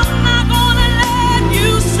 I'm not gonna let you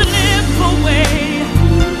slip away.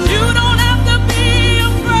 You don't have to be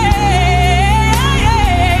afraid.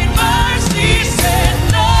 Mercy said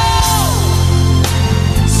no,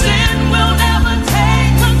 sin will never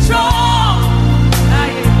take control.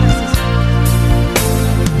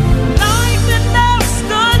 Life and death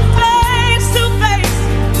stood face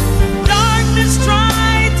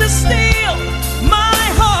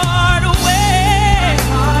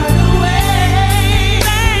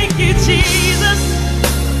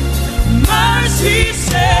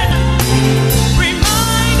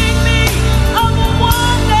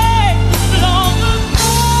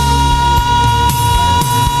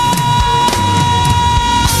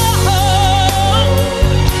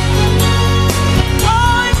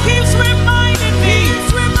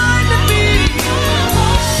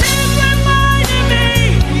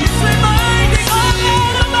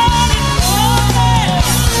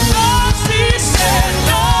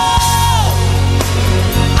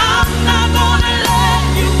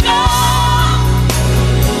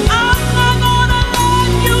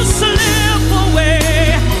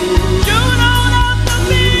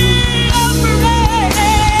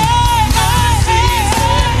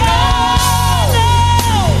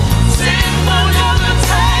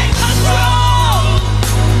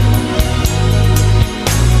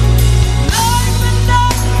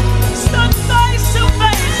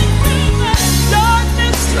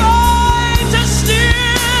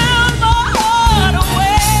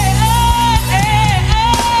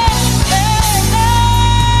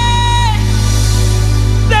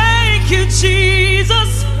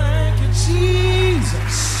Jesus. Thank you,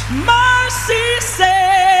 Jesus. Mercy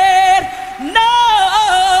said no.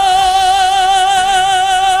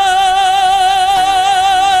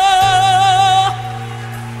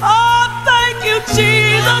 Oh, thank you,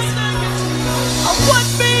 Jesus. I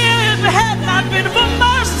wouldn't be in if it had not been for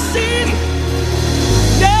mercy.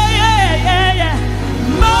 Yeah, yeah, yeah, yeah.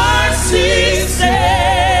 Mercy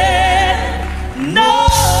said no.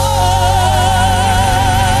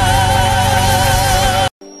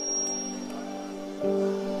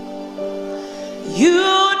 You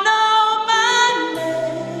know my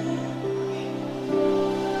name.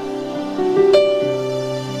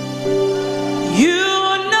 You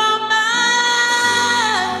know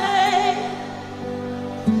my name.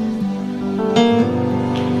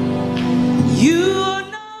 You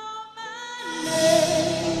know my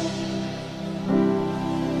name.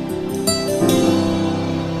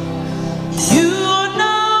 You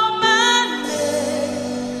know my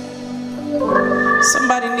name.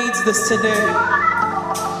 Somebody needs this today.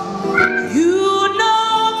 You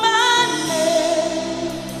know my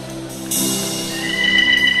name.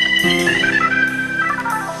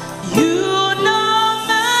 You know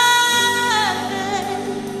my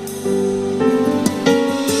name.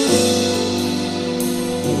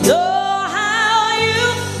 Know how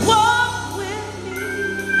you walk with me.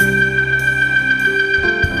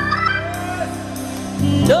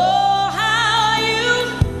 Know how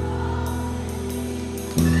you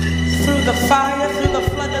through the fire, through the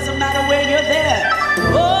flood, doesn't matter where you're there.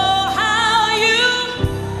 Oh, how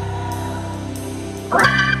you.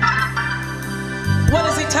 What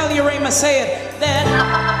does he tell you, Rhema? Say it.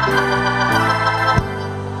 That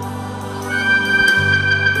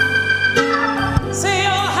say,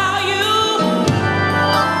 oh, how you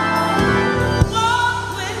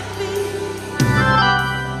walk with me.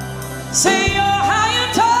 Say, oh, how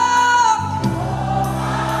you talk.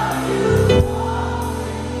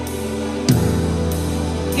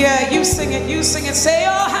 Yeah, you sing it, you sing it. Say,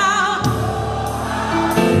 oh, how.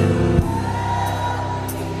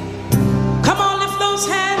 Come on, lift those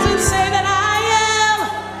hands and say that I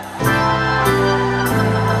am.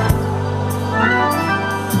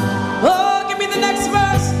 Oh, give me the next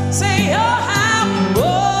verse. Say, oh,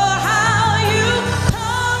 how you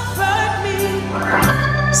comfort me.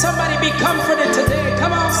 Somebody be comforted today.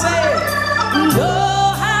 Come on, say it.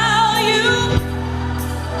 Oh, how you.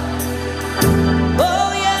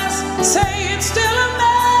 Oh, yes, say it still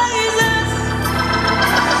amazes.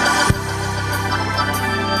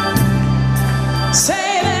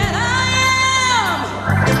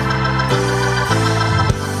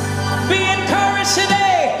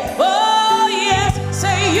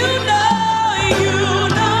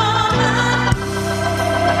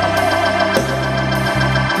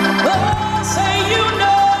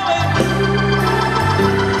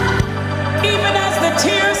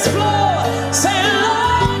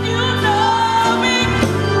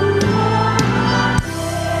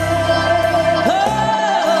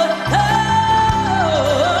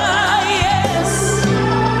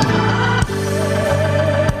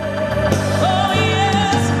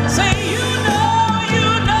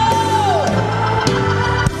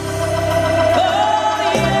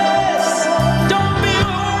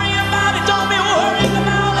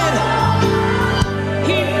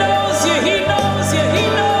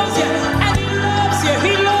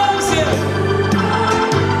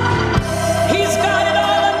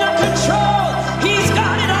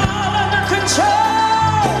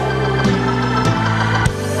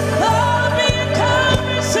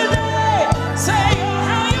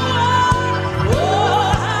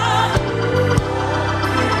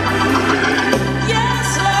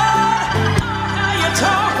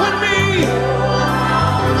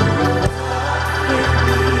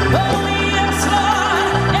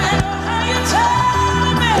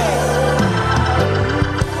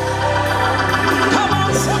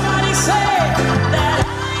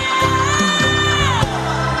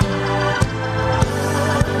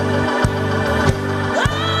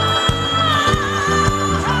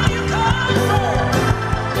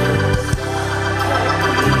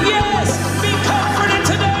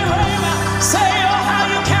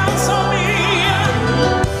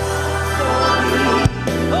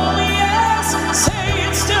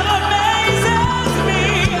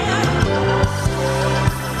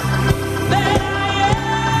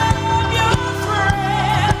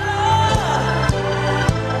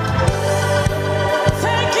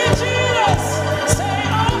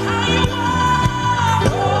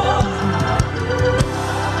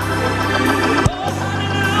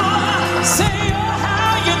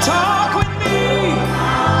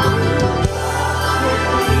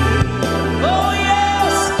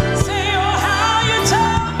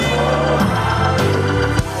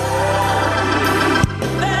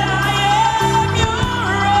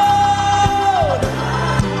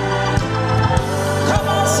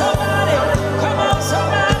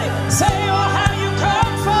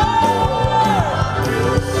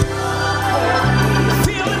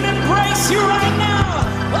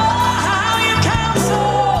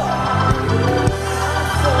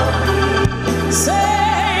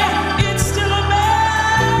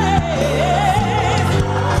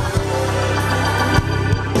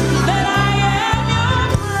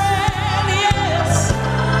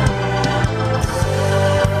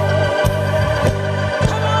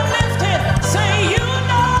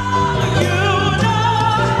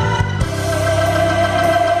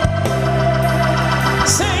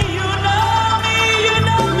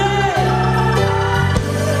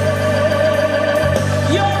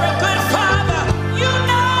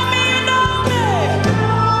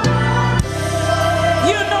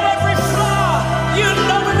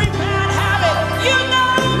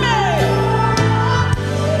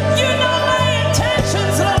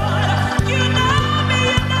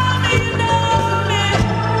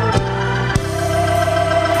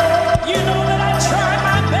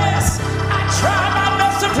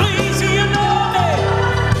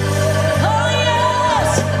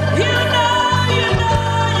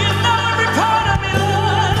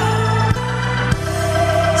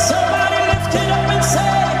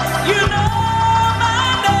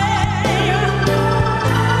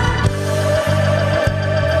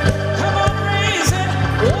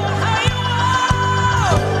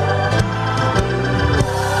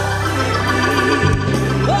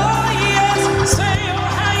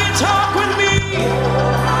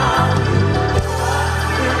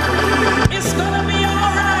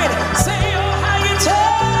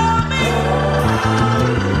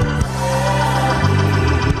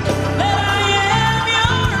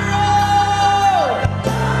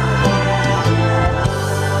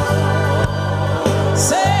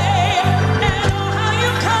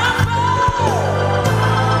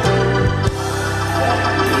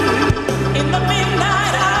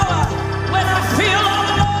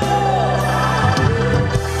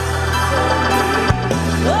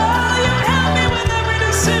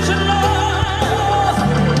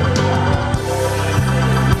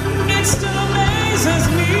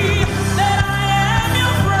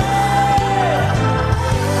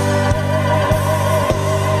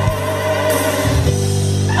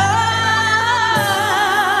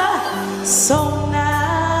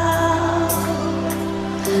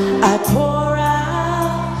 I pour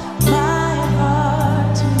out my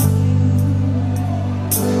heart to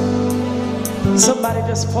you. Somebody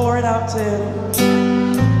just pour it out to him.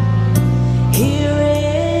 Here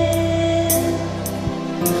in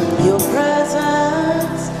your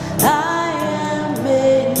presence I am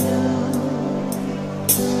made new.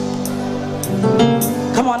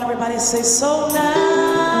 Come on, everybody, say so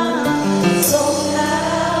now, so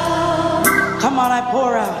now. Come on, I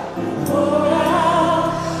pour out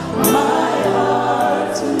my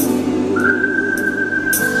heart to you.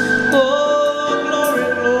 Oh, glory,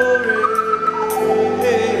 glory.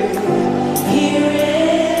 Here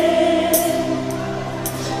in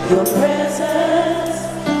your presence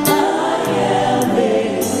I am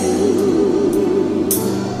made new.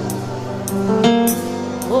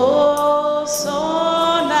 Oh, so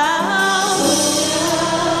now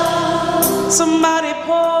somebody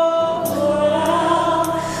pour out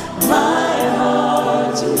my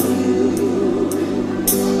heart to you.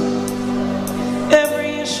 Every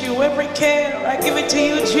issue, every care, I give it to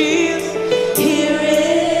you, Jesus.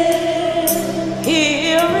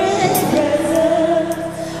 Here in presence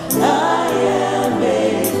I am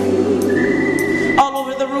made new. All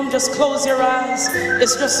over the room, just close your eyes.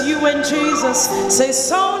 It's just you and Jesus. Say,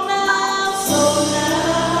 so now,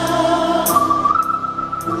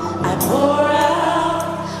 I pour out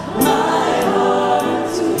my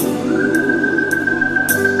heart to you.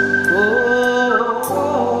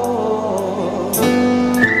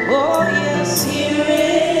 Oh, yes, here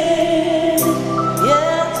in,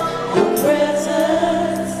 yes, your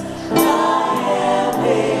presence I am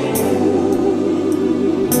made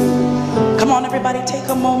new. Come on, everybody, take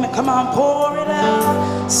a moment. Come on, pour it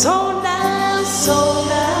out. So now,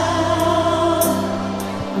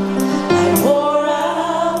 I pour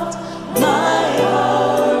out my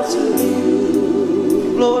heart to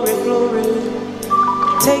you. Glory, glory.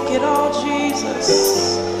 Take it all,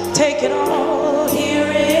 Jesus. Take it all. Here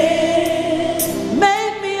it.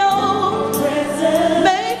 Make me whole.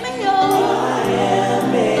 Make me whole. I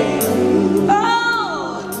am made new.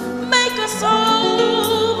 Oh, make us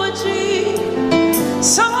over,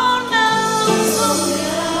 Jesus. So now,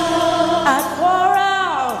 I pour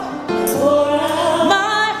out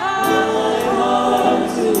my heart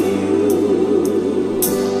to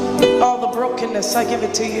you. All the brokenness, I give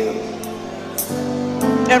it to you.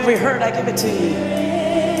 Every hurt, I give it to you.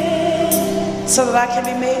 So that I can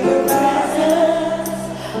be made new.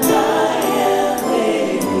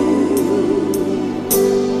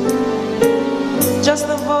 Just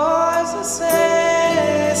the voice that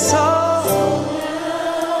says so.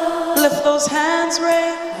 Lift those hands,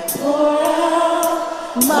 Ray. Pour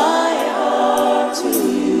out my heart to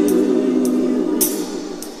you.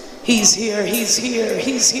 He's here, he's here,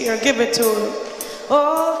 he's here. Give it to him.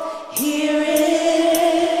 Oh, here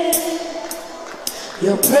in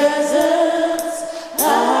your presence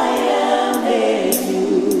I am made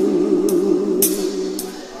new.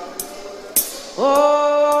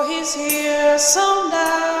 Oh, he's here. So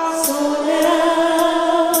now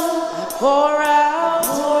I pour out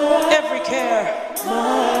every care.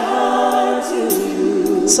 My heart to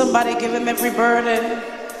you. Somebody give him every burden.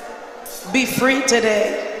 Be free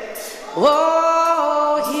today.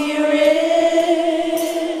 Oh, here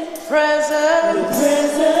in presence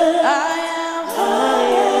I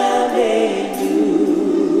am made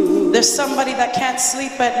new. There's somebody that can't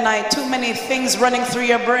sleep at night. Too many things running through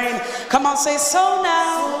your brain. Come on, say so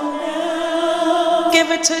now. Give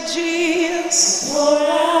it to Jesus. Pour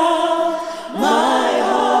out my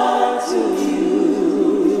heart to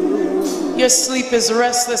you. Your sleep is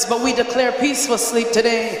restless, but we declare peaceful sleep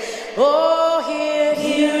today. Oh,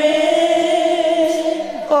 here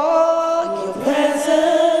in, oh, your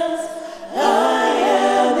presence I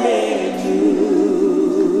am made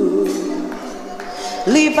new.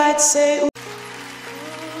 Levites say,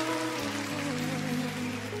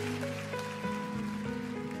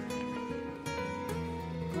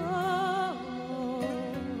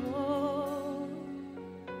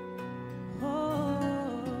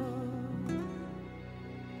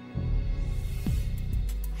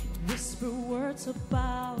 words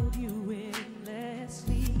about you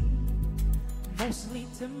endlessly, mostly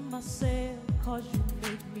to myself, cause you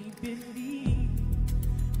make me believe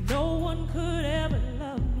no one could ever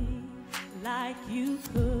love me like you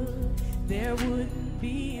could. There wouldn't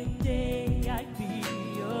be a day I'd be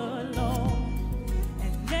alone,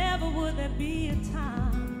 and never would there be a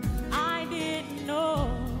time I didn't know,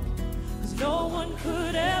 cause no one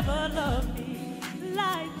could ever love me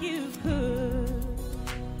like you could.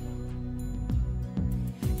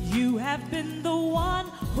 You have been the one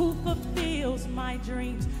who fulfills my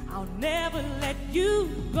dreams. I'll never let you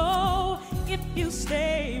go. If you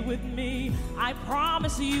stay with me, I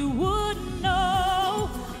promise you wouldn't know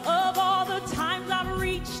of all the times I've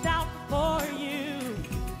reached out for you.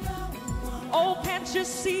 Oh, can't you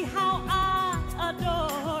see how I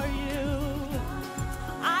adore you?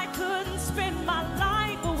 I couldn't spend my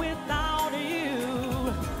life without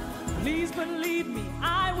you. Please believe me,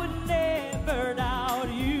 I would never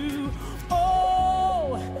doubt you.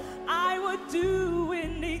 Oh, I would do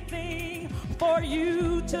anything for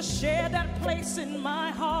you to share that place in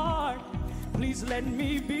my heart. Please let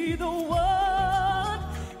me be the one.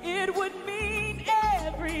 It would mean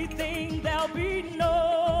everything. There'll be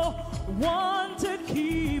no one to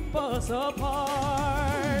keep us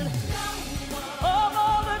apart. Of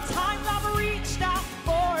all the times I've reached out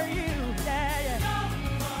for you, yeah.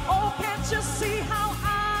 Oh, can't you see how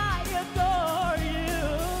I adore you?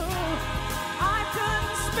 I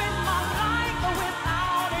couldn't spend my life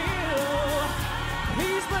without you.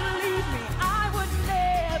 Please believe me, I would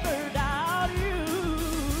never doubt you.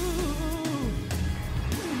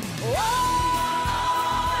 Oh!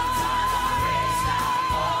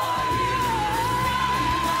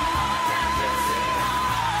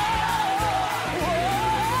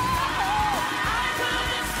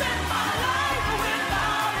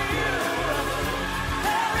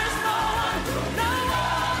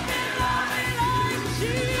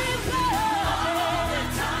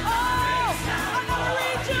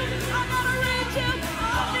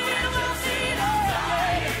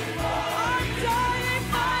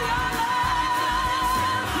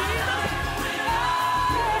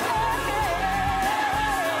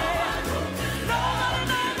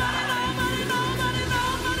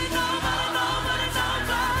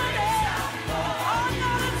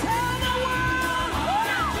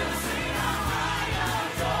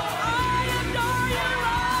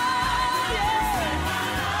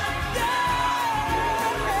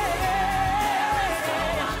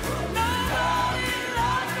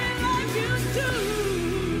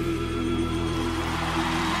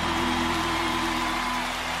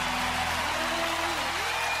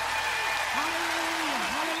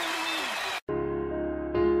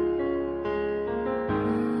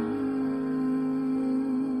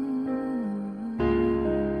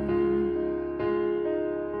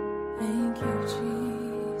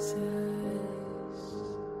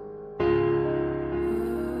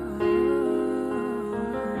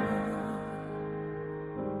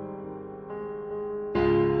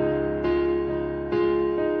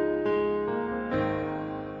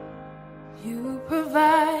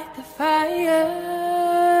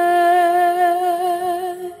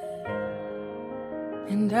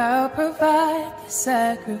 And I'll provide the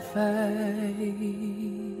sacrifice.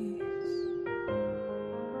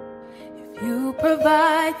 If you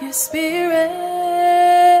provide your spirit,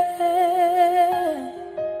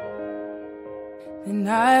 then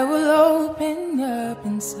I will open up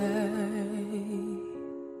inside.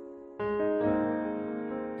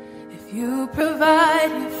 If you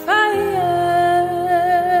provide your fire,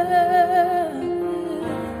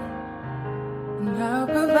 then I'll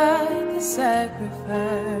provide the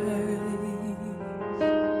sacrifice.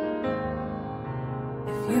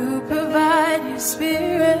 If you provide your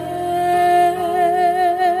spirit,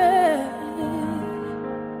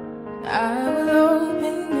 I will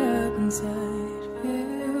open up inside.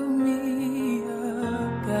 Fill me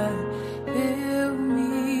up, God. Fill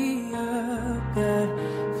me up, God.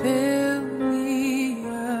 Fill me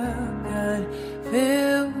up, God.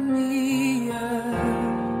 Fill me up.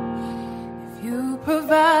 If you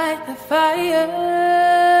provide the fire,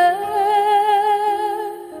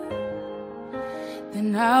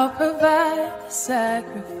 then I'll provide the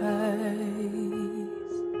sacrifice.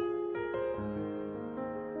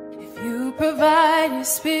 If you provide your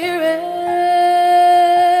spirit,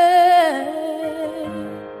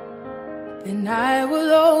 then I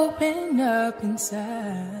will open up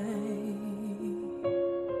inside.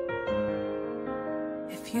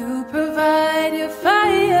 If you provide your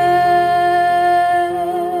fire,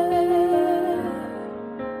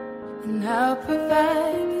 then I'll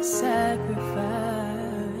provide the sacrifice.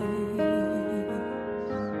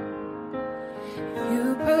 If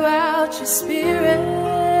you pour out your spirit,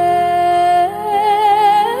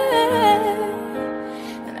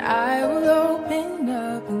 then I will open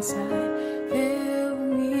up inside. Fill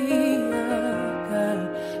me up, God.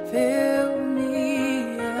 Fill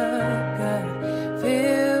me up, God.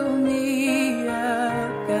 Fill me up,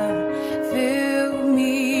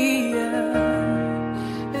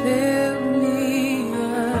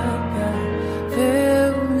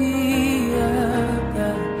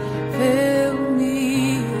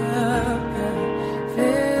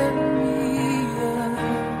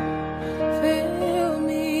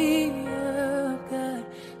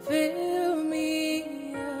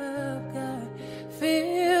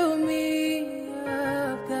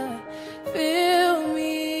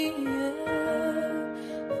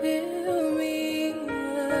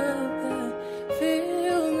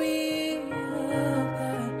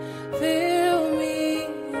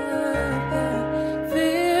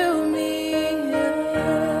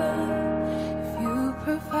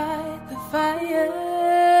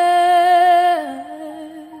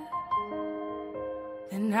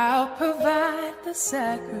 the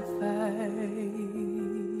sacrifice.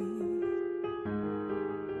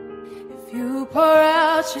 If you pour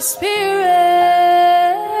out your spirit,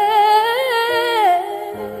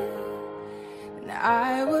 then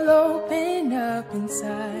I will open up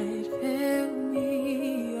inside. Fill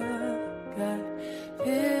me up, God.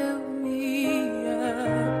 Fill me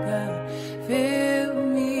up, God. Fill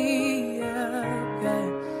me up,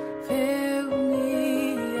 God. Fill me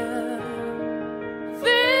up.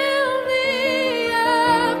 Fill me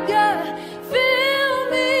up, God. Fill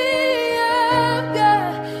me up,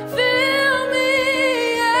 God. Fill me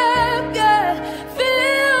up, God.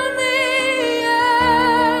 Fill me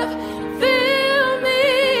up. Fill me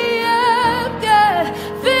up, God.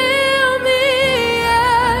 Fill me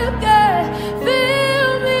up, God.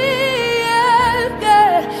 Fill me up,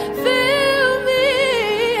 God. Fill me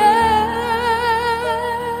up.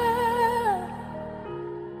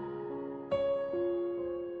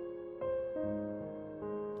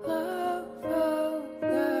 Love of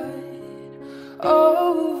God,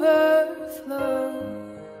 overflow,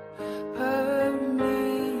 permeate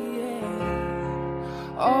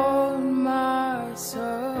all my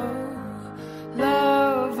soul.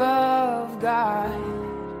 Love of God,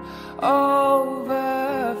 overflow,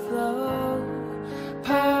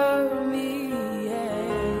 permeate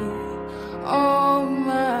all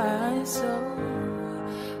my soul.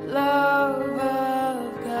 Love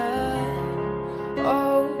of God,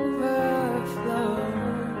 overflow,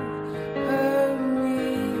 permeate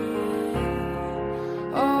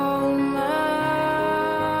all my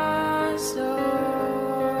soul.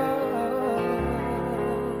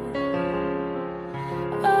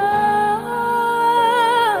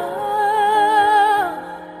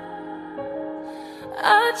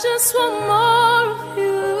 I just want more of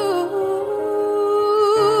you.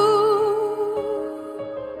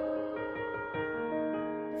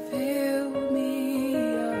 Fill me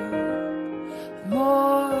up,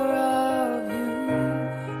 more of you,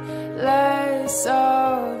 less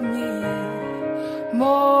of me,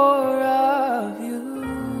 more of you.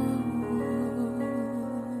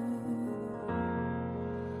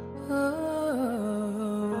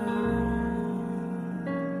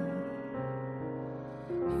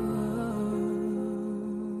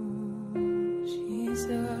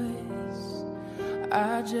 Jesus,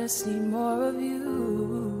 I just need more of you.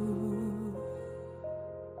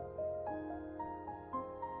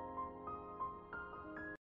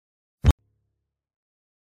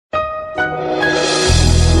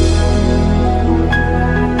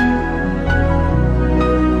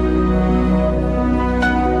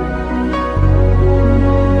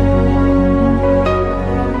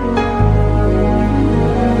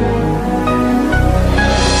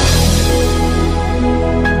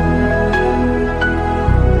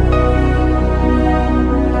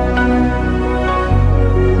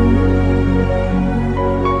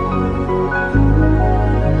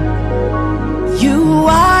 You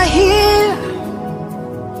are here,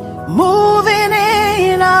 moving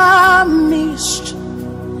in our midst.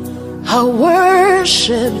 I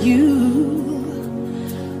worship you,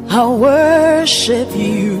 I worship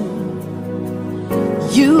you.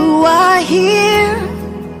 You are here,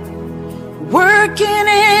 working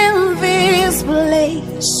in this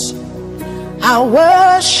place. I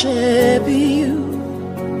worship you,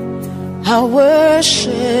 I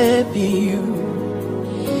worship you.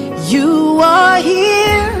 You are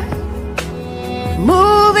here,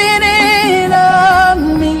 moving in our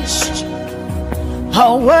midst.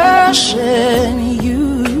 I worship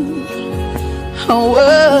you, I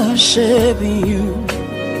worship you.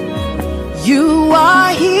 You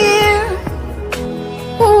are here,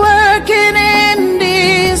 working in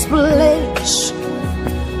this place.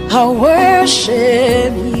 I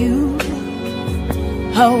worship you,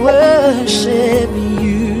 I worship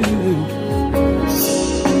you.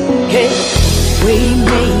 Hey,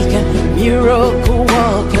 waymaker, miracle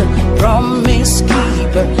worker, promise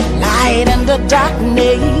keeper, light in the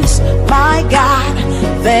darkness. My God,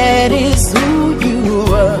 that is who you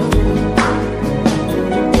are.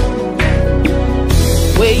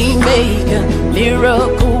 Waymaker,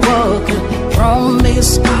 miracle worker,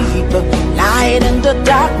 promise keeper, light in the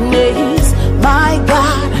darkness. My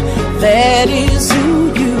God, that is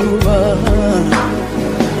who you are.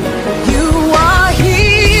 You are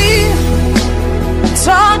here,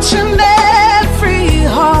 touching every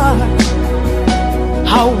heart.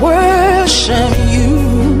 I worship you,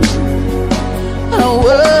 I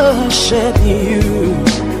worship you.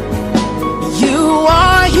 You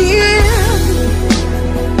are here,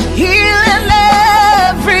 healing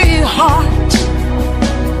every heart.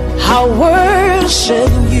 I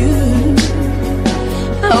worship you,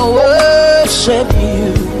 I worship worship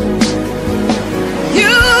you.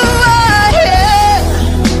 You are here,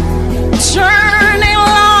 turning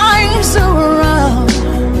lives around.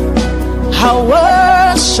 I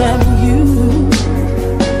worship you.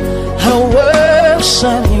 I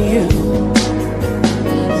worship you.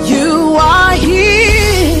 You are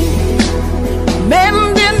here,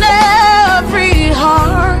 mending every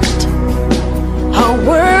heart. I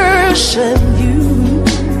worship you.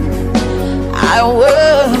 I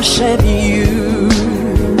worship you.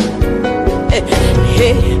 Hey,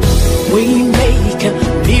 hey. We make a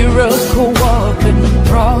miracle walking,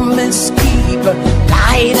 promise keeper,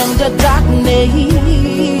 light in the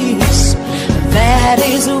darkness. That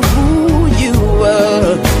is who you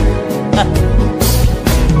are.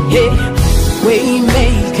 Hey, we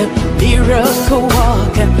make a miracle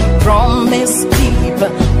walking, promise keeper,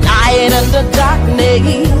 light in the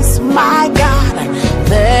darkness. My God,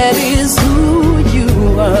 that is who you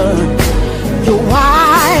are. You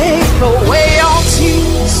wipe away all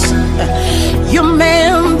tears. You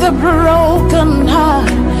mend the broken heart.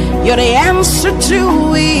 You're the answer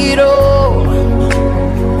to it all.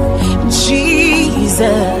 Jesus,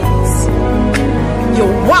 you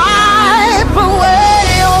wipe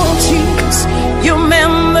away all tears. You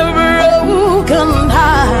mend the broken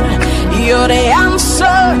heart. You're the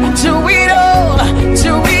answer to it all,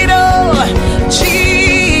 to it all. Jesus,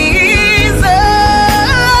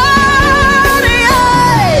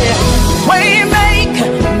 yeah. We make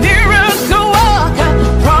miracle worker,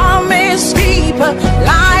 promise keeper,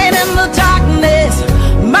 light in the darkness.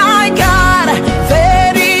 My God,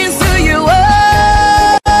 that is who you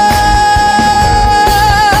are.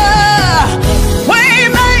 We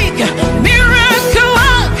make miracle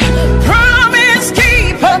worker, promise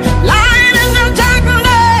keeper, light in the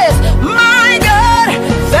darkness. My God,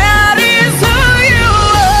 that is who you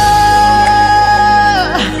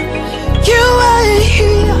are. You are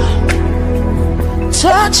here,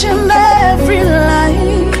 touching every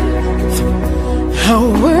life. I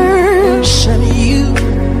worship you.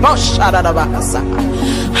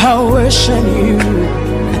 I worship you.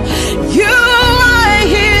 You are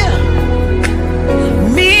here,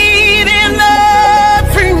 meeting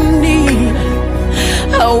every need.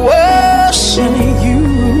 I worship you.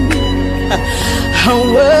 I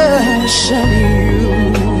worship you.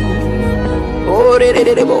 Oh,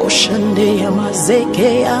 devotion,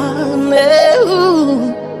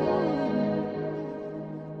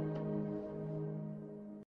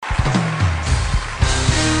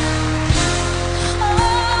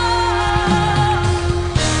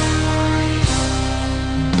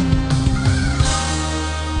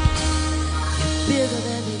 Bigger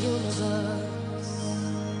than the universe.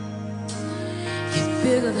 You're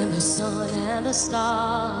bigger than the sun and the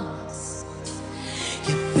stars.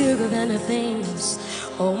 You're bigger than the things,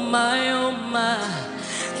 oh my,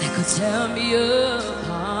 that could tear me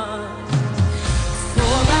apart.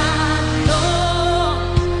 For I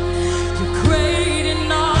know you're great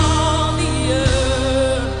in all the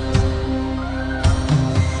earth.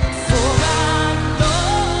 For I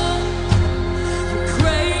know you're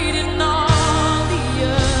great in all the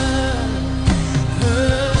earth.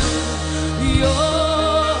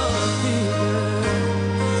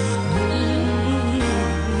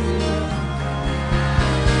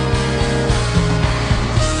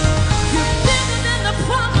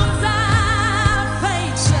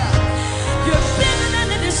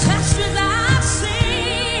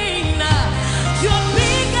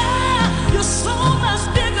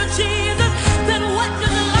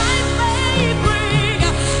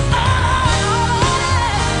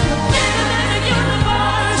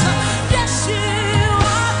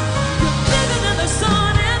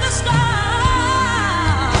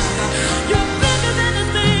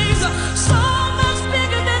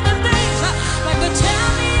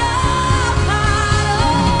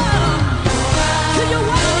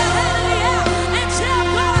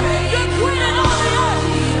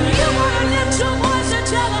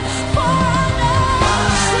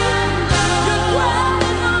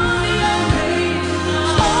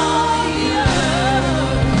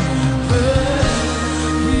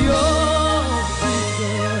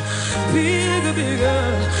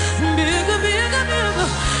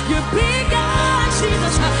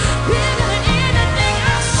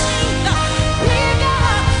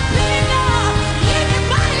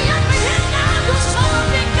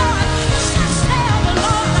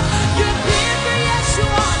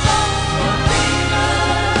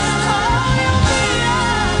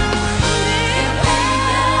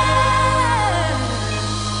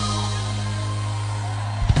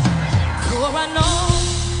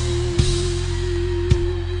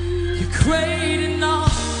 You're great in all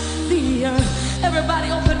the earth. Everybody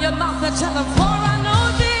open your mouth and tell them, for I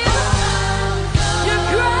know this, you're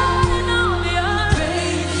crying on the earth.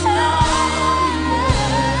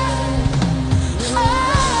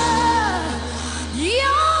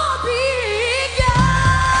 You're big God,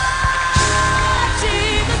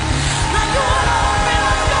 Jesus. Now you want to open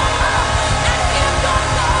up your mouth and give God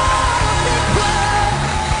a big praise.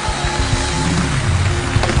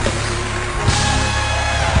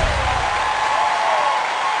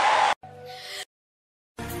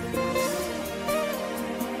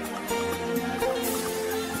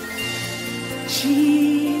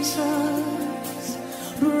 Jesus,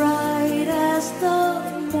 bright as the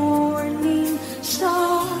morning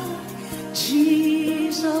star.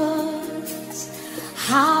 Jesus,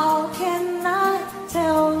 how can I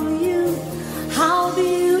tell you how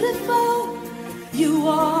beautiful you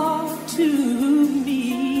are to me?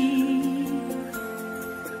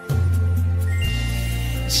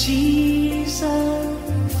 Jesus,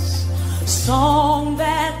 song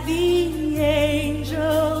that the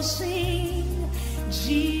angels sing.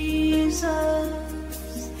 Jesus,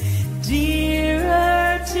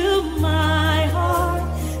 dearer to my heart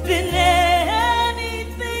than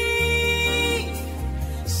anything,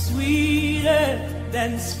 sweeter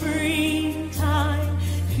than springtime,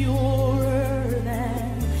 purer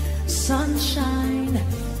than sunshine,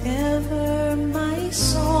 ever my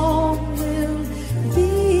song will be.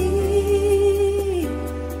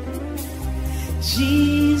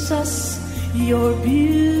 Jesus, you're beautiful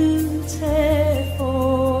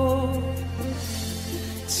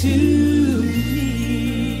to me.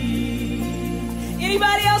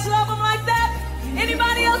 Anybody else love him like that?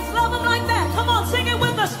 Anybody else love him like that? Come on, sing it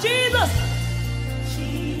with us. Jesus.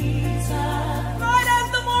 Jesus. Bright as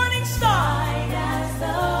the morning star. Bright as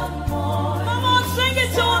the morning. Come on, sing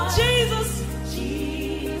it to him, Jesus.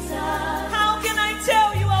 Jesus. How can I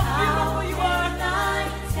tell you how beautiful you are? How can I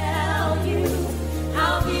tell you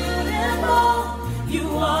how beautiful you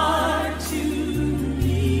are to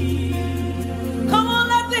me? Come on,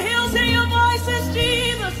 let the hills hear your voices,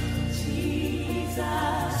 Jesus.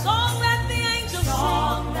 Jesus. Song that the angels sing.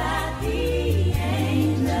 Song that the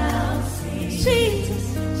angels sing. Jesus.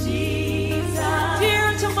 Jesus.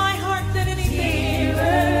 Dearer to my heart than anything.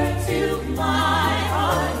 Dearer to my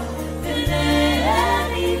heart than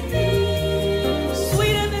anything.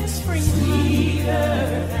 Sweeter than spring. Sweeter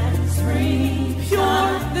than spring.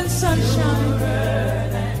 Pure than sunshine. Purer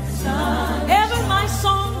than sun. Ever my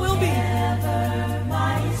song will be. Ever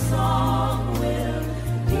my song will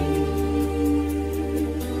be.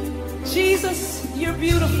 Jesus, you're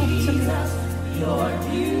beautiful to me. You're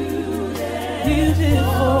beautiful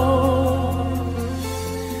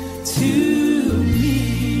to me.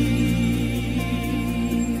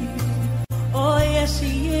 Oh yes,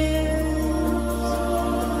 he is.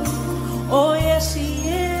 Oh yes, he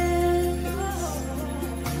is.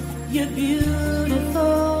 You're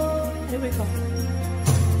beautiful. Here we go.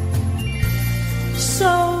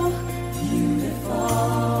 So beautiful.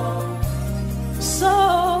 So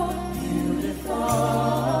beautiful.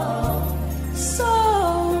 So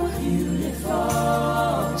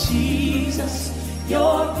beautiful. Jesus,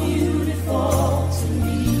 you're beautiful to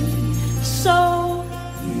me. So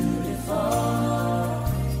beautiful.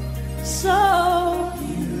 So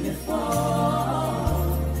beautiful.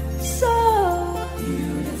 So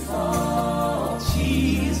beautiful.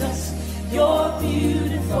 Jesus, you're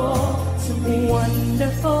beautiful to me.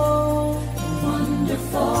 Wonderful.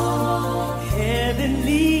 Wonderful.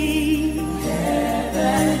 Heavenly.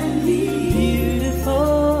 Heavenly.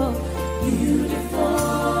 Beautiful. Beautiful.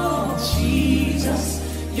 Jesus,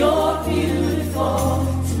 you're beautiful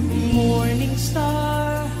to me. Morning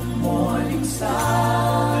star. Morning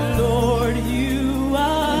star. Lord, you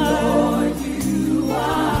are. Lord, you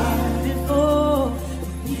are. Beautiful.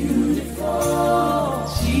 Beautiful.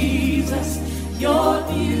 Jesus, you're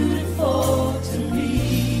beautiful to me.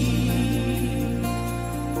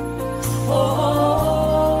 Oh,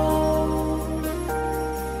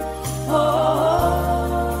 oh,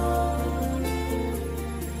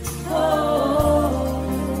 oh,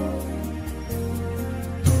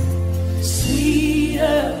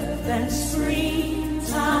 sweeter than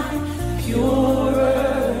springtime,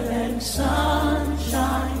 purer than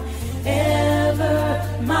sunshine, ever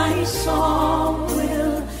my song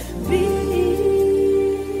will be.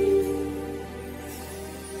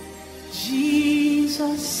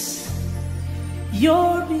 Jesus,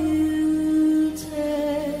 you're beautiful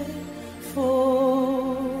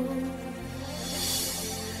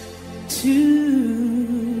to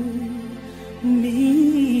me.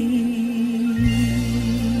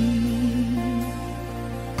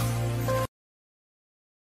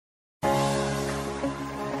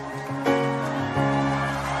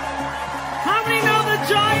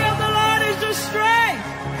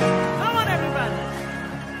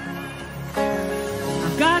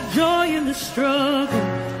 the struggle.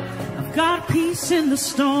 I've got peace in the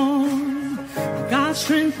storm. I've got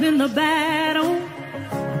strength in the battle.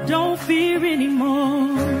 I don't fear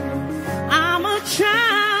anymore. I'm a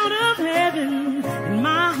child of heaven, and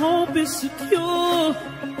my hope is secure.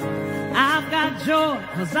 I've got joy,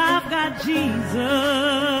 'cause I've got Jesus.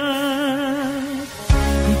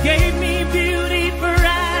 He gave me beauty for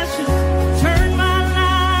ashes, turned my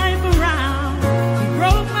life around. He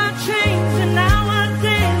broke my chains, and now I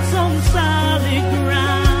dance on solid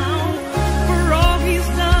ground. For all he's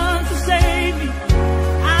done to save me,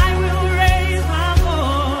 I will raise my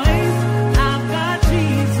voice. I've got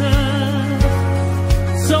Jesus,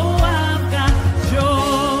 so I've got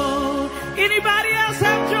joy. Anybody else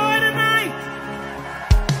have joy tonight?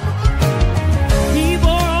 He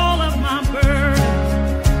bore all of my burdens.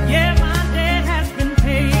 Yeah, my debt has been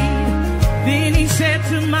paid. Then he said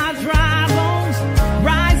to my dry bones,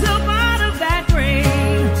 rise up out of that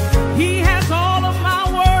grave. He has all of my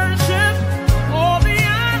worship, all the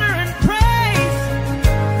honor and praise.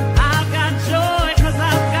 I've got joy, 'cause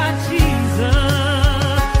I've got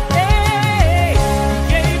Jesus. Hey, he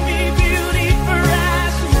gave me beauty for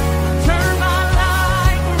ashes, turned my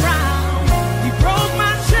life around. He broke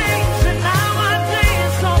my chains, and now I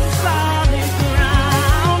dance on solid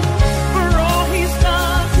ground. For all he's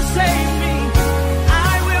done to save me,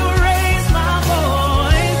 I will raise my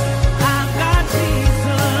voice. I've got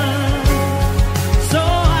Jesus, so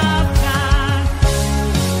I've got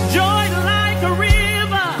joy like a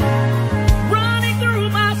river running through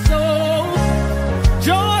my soul.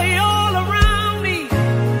 Joy all around me,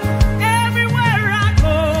 everywhere I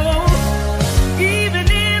go. Even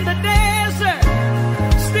in the desert,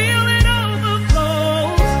 still it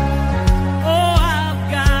overflows. Oh, I've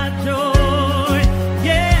got joy.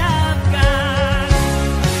 Yeah, I've got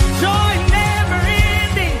joy never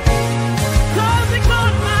ending, 'cause it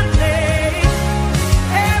calls my name.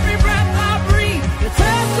 Every breath I breathe, the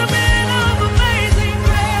testament of amazing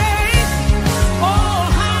grace. Oh,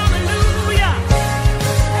 hallelujah,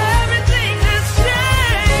 everything has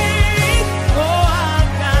changed. Oh,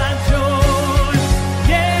 I've got joy.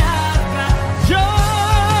 Yeah, I've got joy.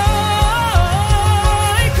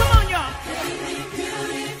 Come on, y'all.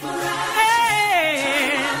 Hey.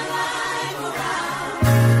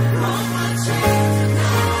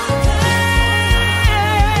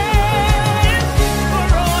 For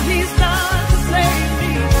all he's done to save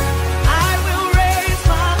me, I will raise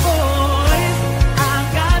my voice. I've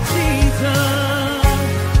got Jesus,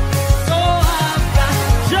 so I've got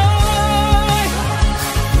joy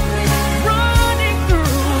running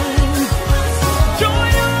through, joy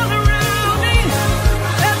all around me,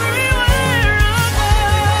 everywhere I go.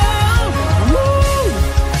 Woo!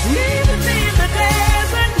 Even in the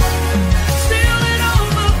desert, still it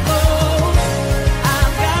overflows.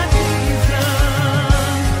 I've got Jesus,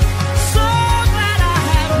 so glad I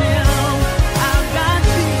have him. I've got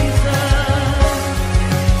Jesus,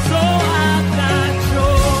 so I've got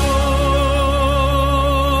joy.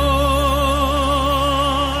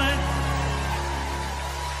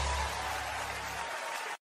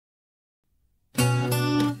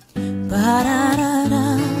 Ba-da-da-da,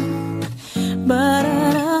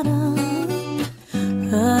 ba-da-da-da,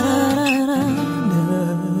 ba-da-da-da.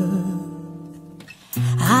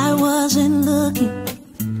 I wasn't looking,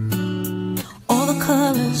 all the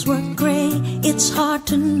colors were gray. It's hard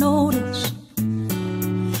to notice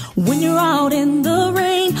when you're out in the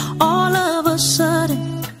rain. All of a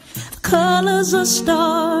sudden, the colors are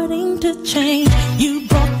starting to change. You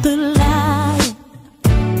brought the light,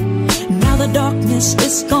 now the darkness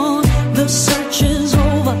is gone, the search is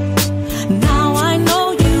over. Now I know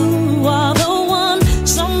you are the one.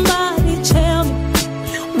 Somebody tell me,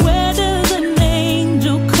 where does an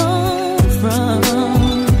angel come from?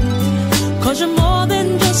 'Cause you're more than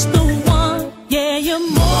just the one. Yeah, you're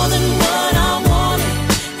more than what I wanted,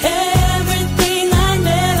 everything I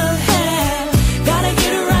never had. Gotta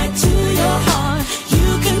get right to your heart. You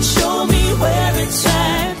can show me where it's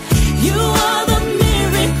at. You are the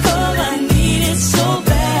miracle I needed so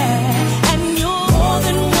bad, and you're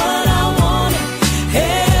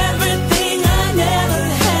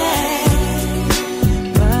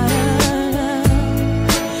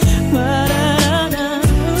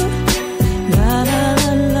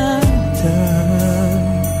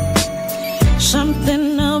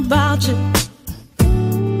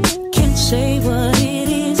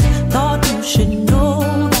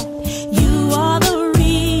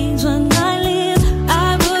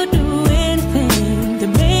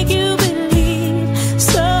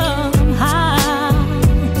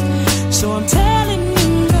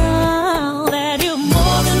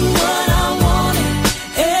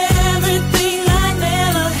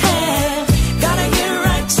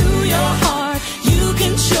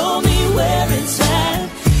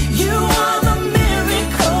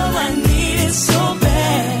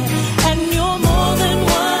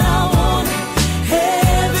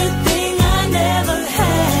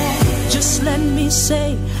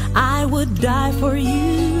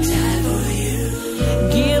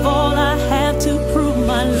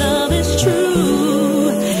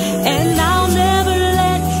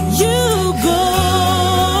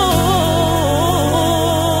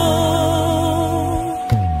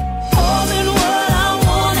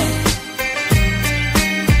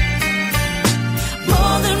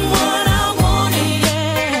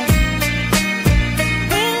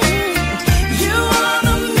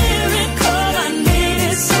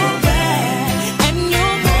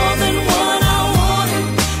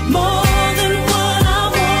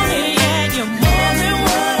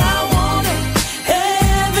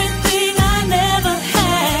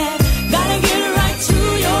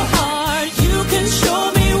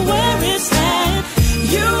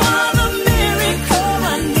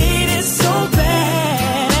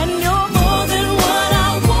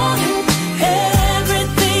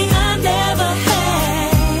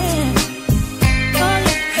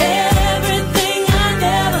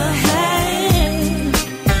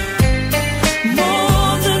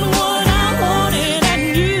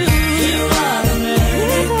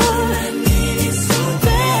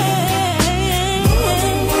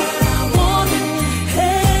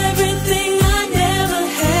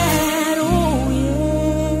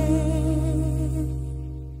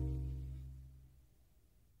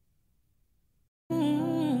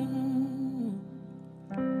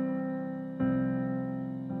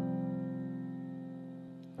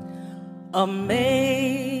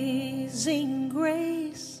Amazing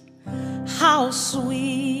grace, how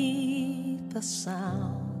sweet the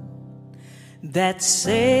sound that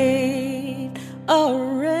saved a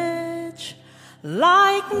wretch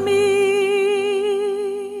like me.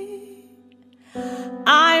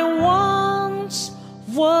 I once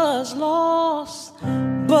was lost,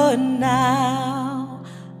 but now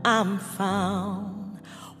I'm found.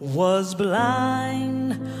 Was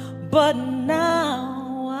blind, but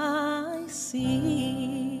now I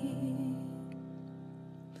see.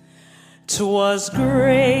 'Twas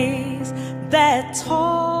grace that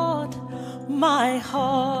taught my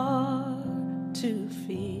heart to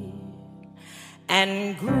fear,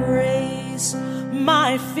 and grace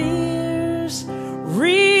my fears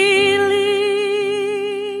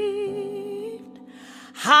relieved.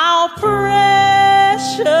 How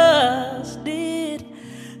precious did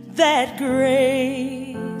that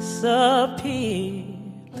grace appear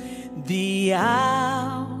the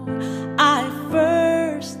hour I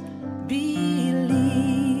first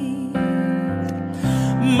believed.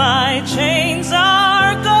 My chains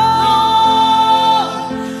are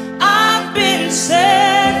gone, I've been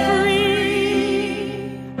set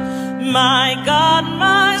free. My God,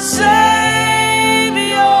 my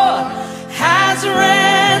Savior has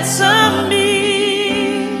ransomed me.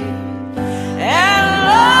 And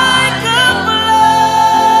like a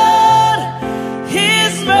flood,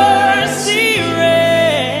 His mercy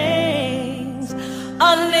reigns,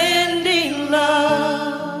 unending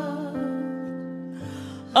love,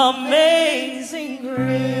 amazing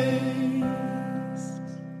grace.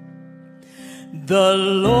 The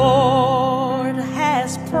Lord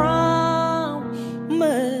has promised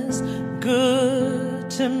good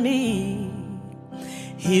to me.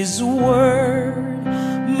 His word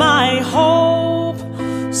my hope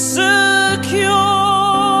secures.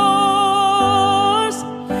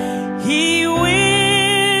 He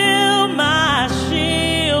will my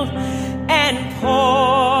shield and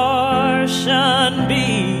portion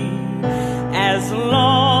be, as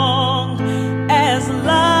long as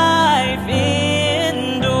life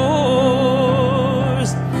endures.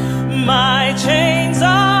 My chains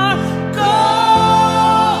are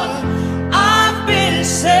gone, I've been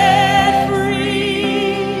set free.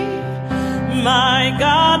 My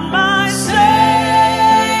God, my Savior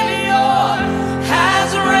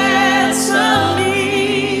has ransomed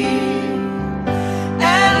me.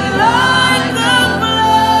 And like the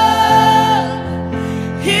blood,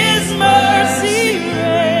 His mercy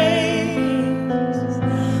reigns,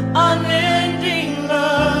 unending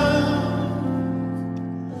love,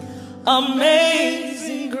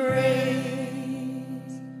 amazing grace.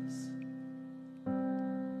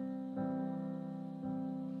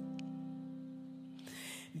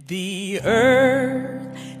 The earth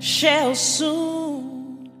shall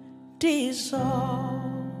soon dissolve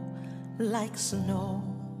like snow.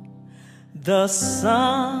 The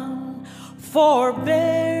sun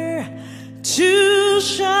forbear to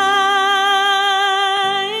shine,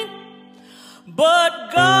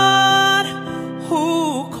 but God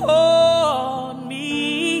who called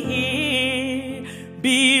me here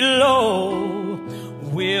below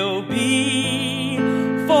will be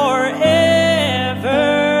forever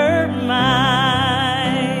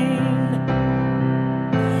mine,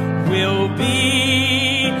 will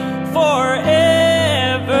be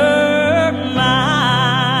forever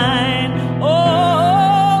mine.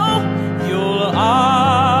 Oh, you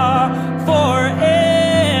are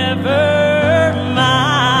forever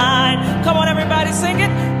mine. Come on, everybody, sing it.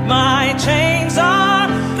 My chains are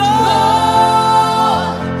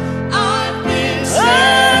gone, I've been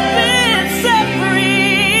set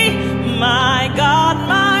free. My God,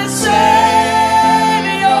 my Savior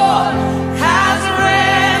has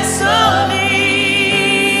ransomed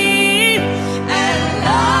me. And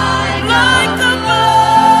like the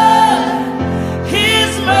blood,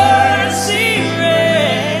 His mercy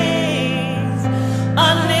reigns,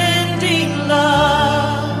 unending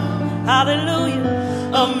love. Hallelujah.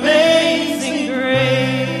 Amazing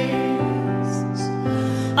grace,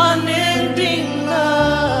 unending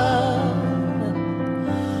love,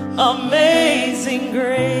 amazing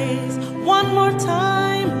grace. One more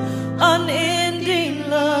time, unending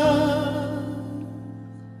love,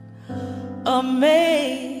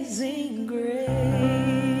 amazing grace.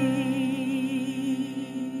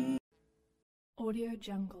 Audio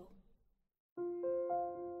Jungle.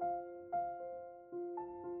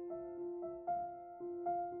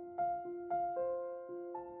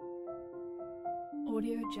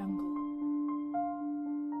 Audio Jungle.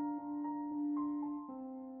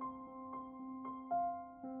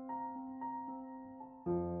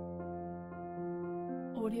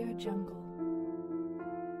 Audio Jungle.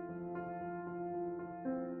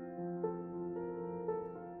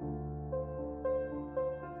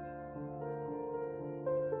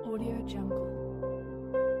 Audio Jungle.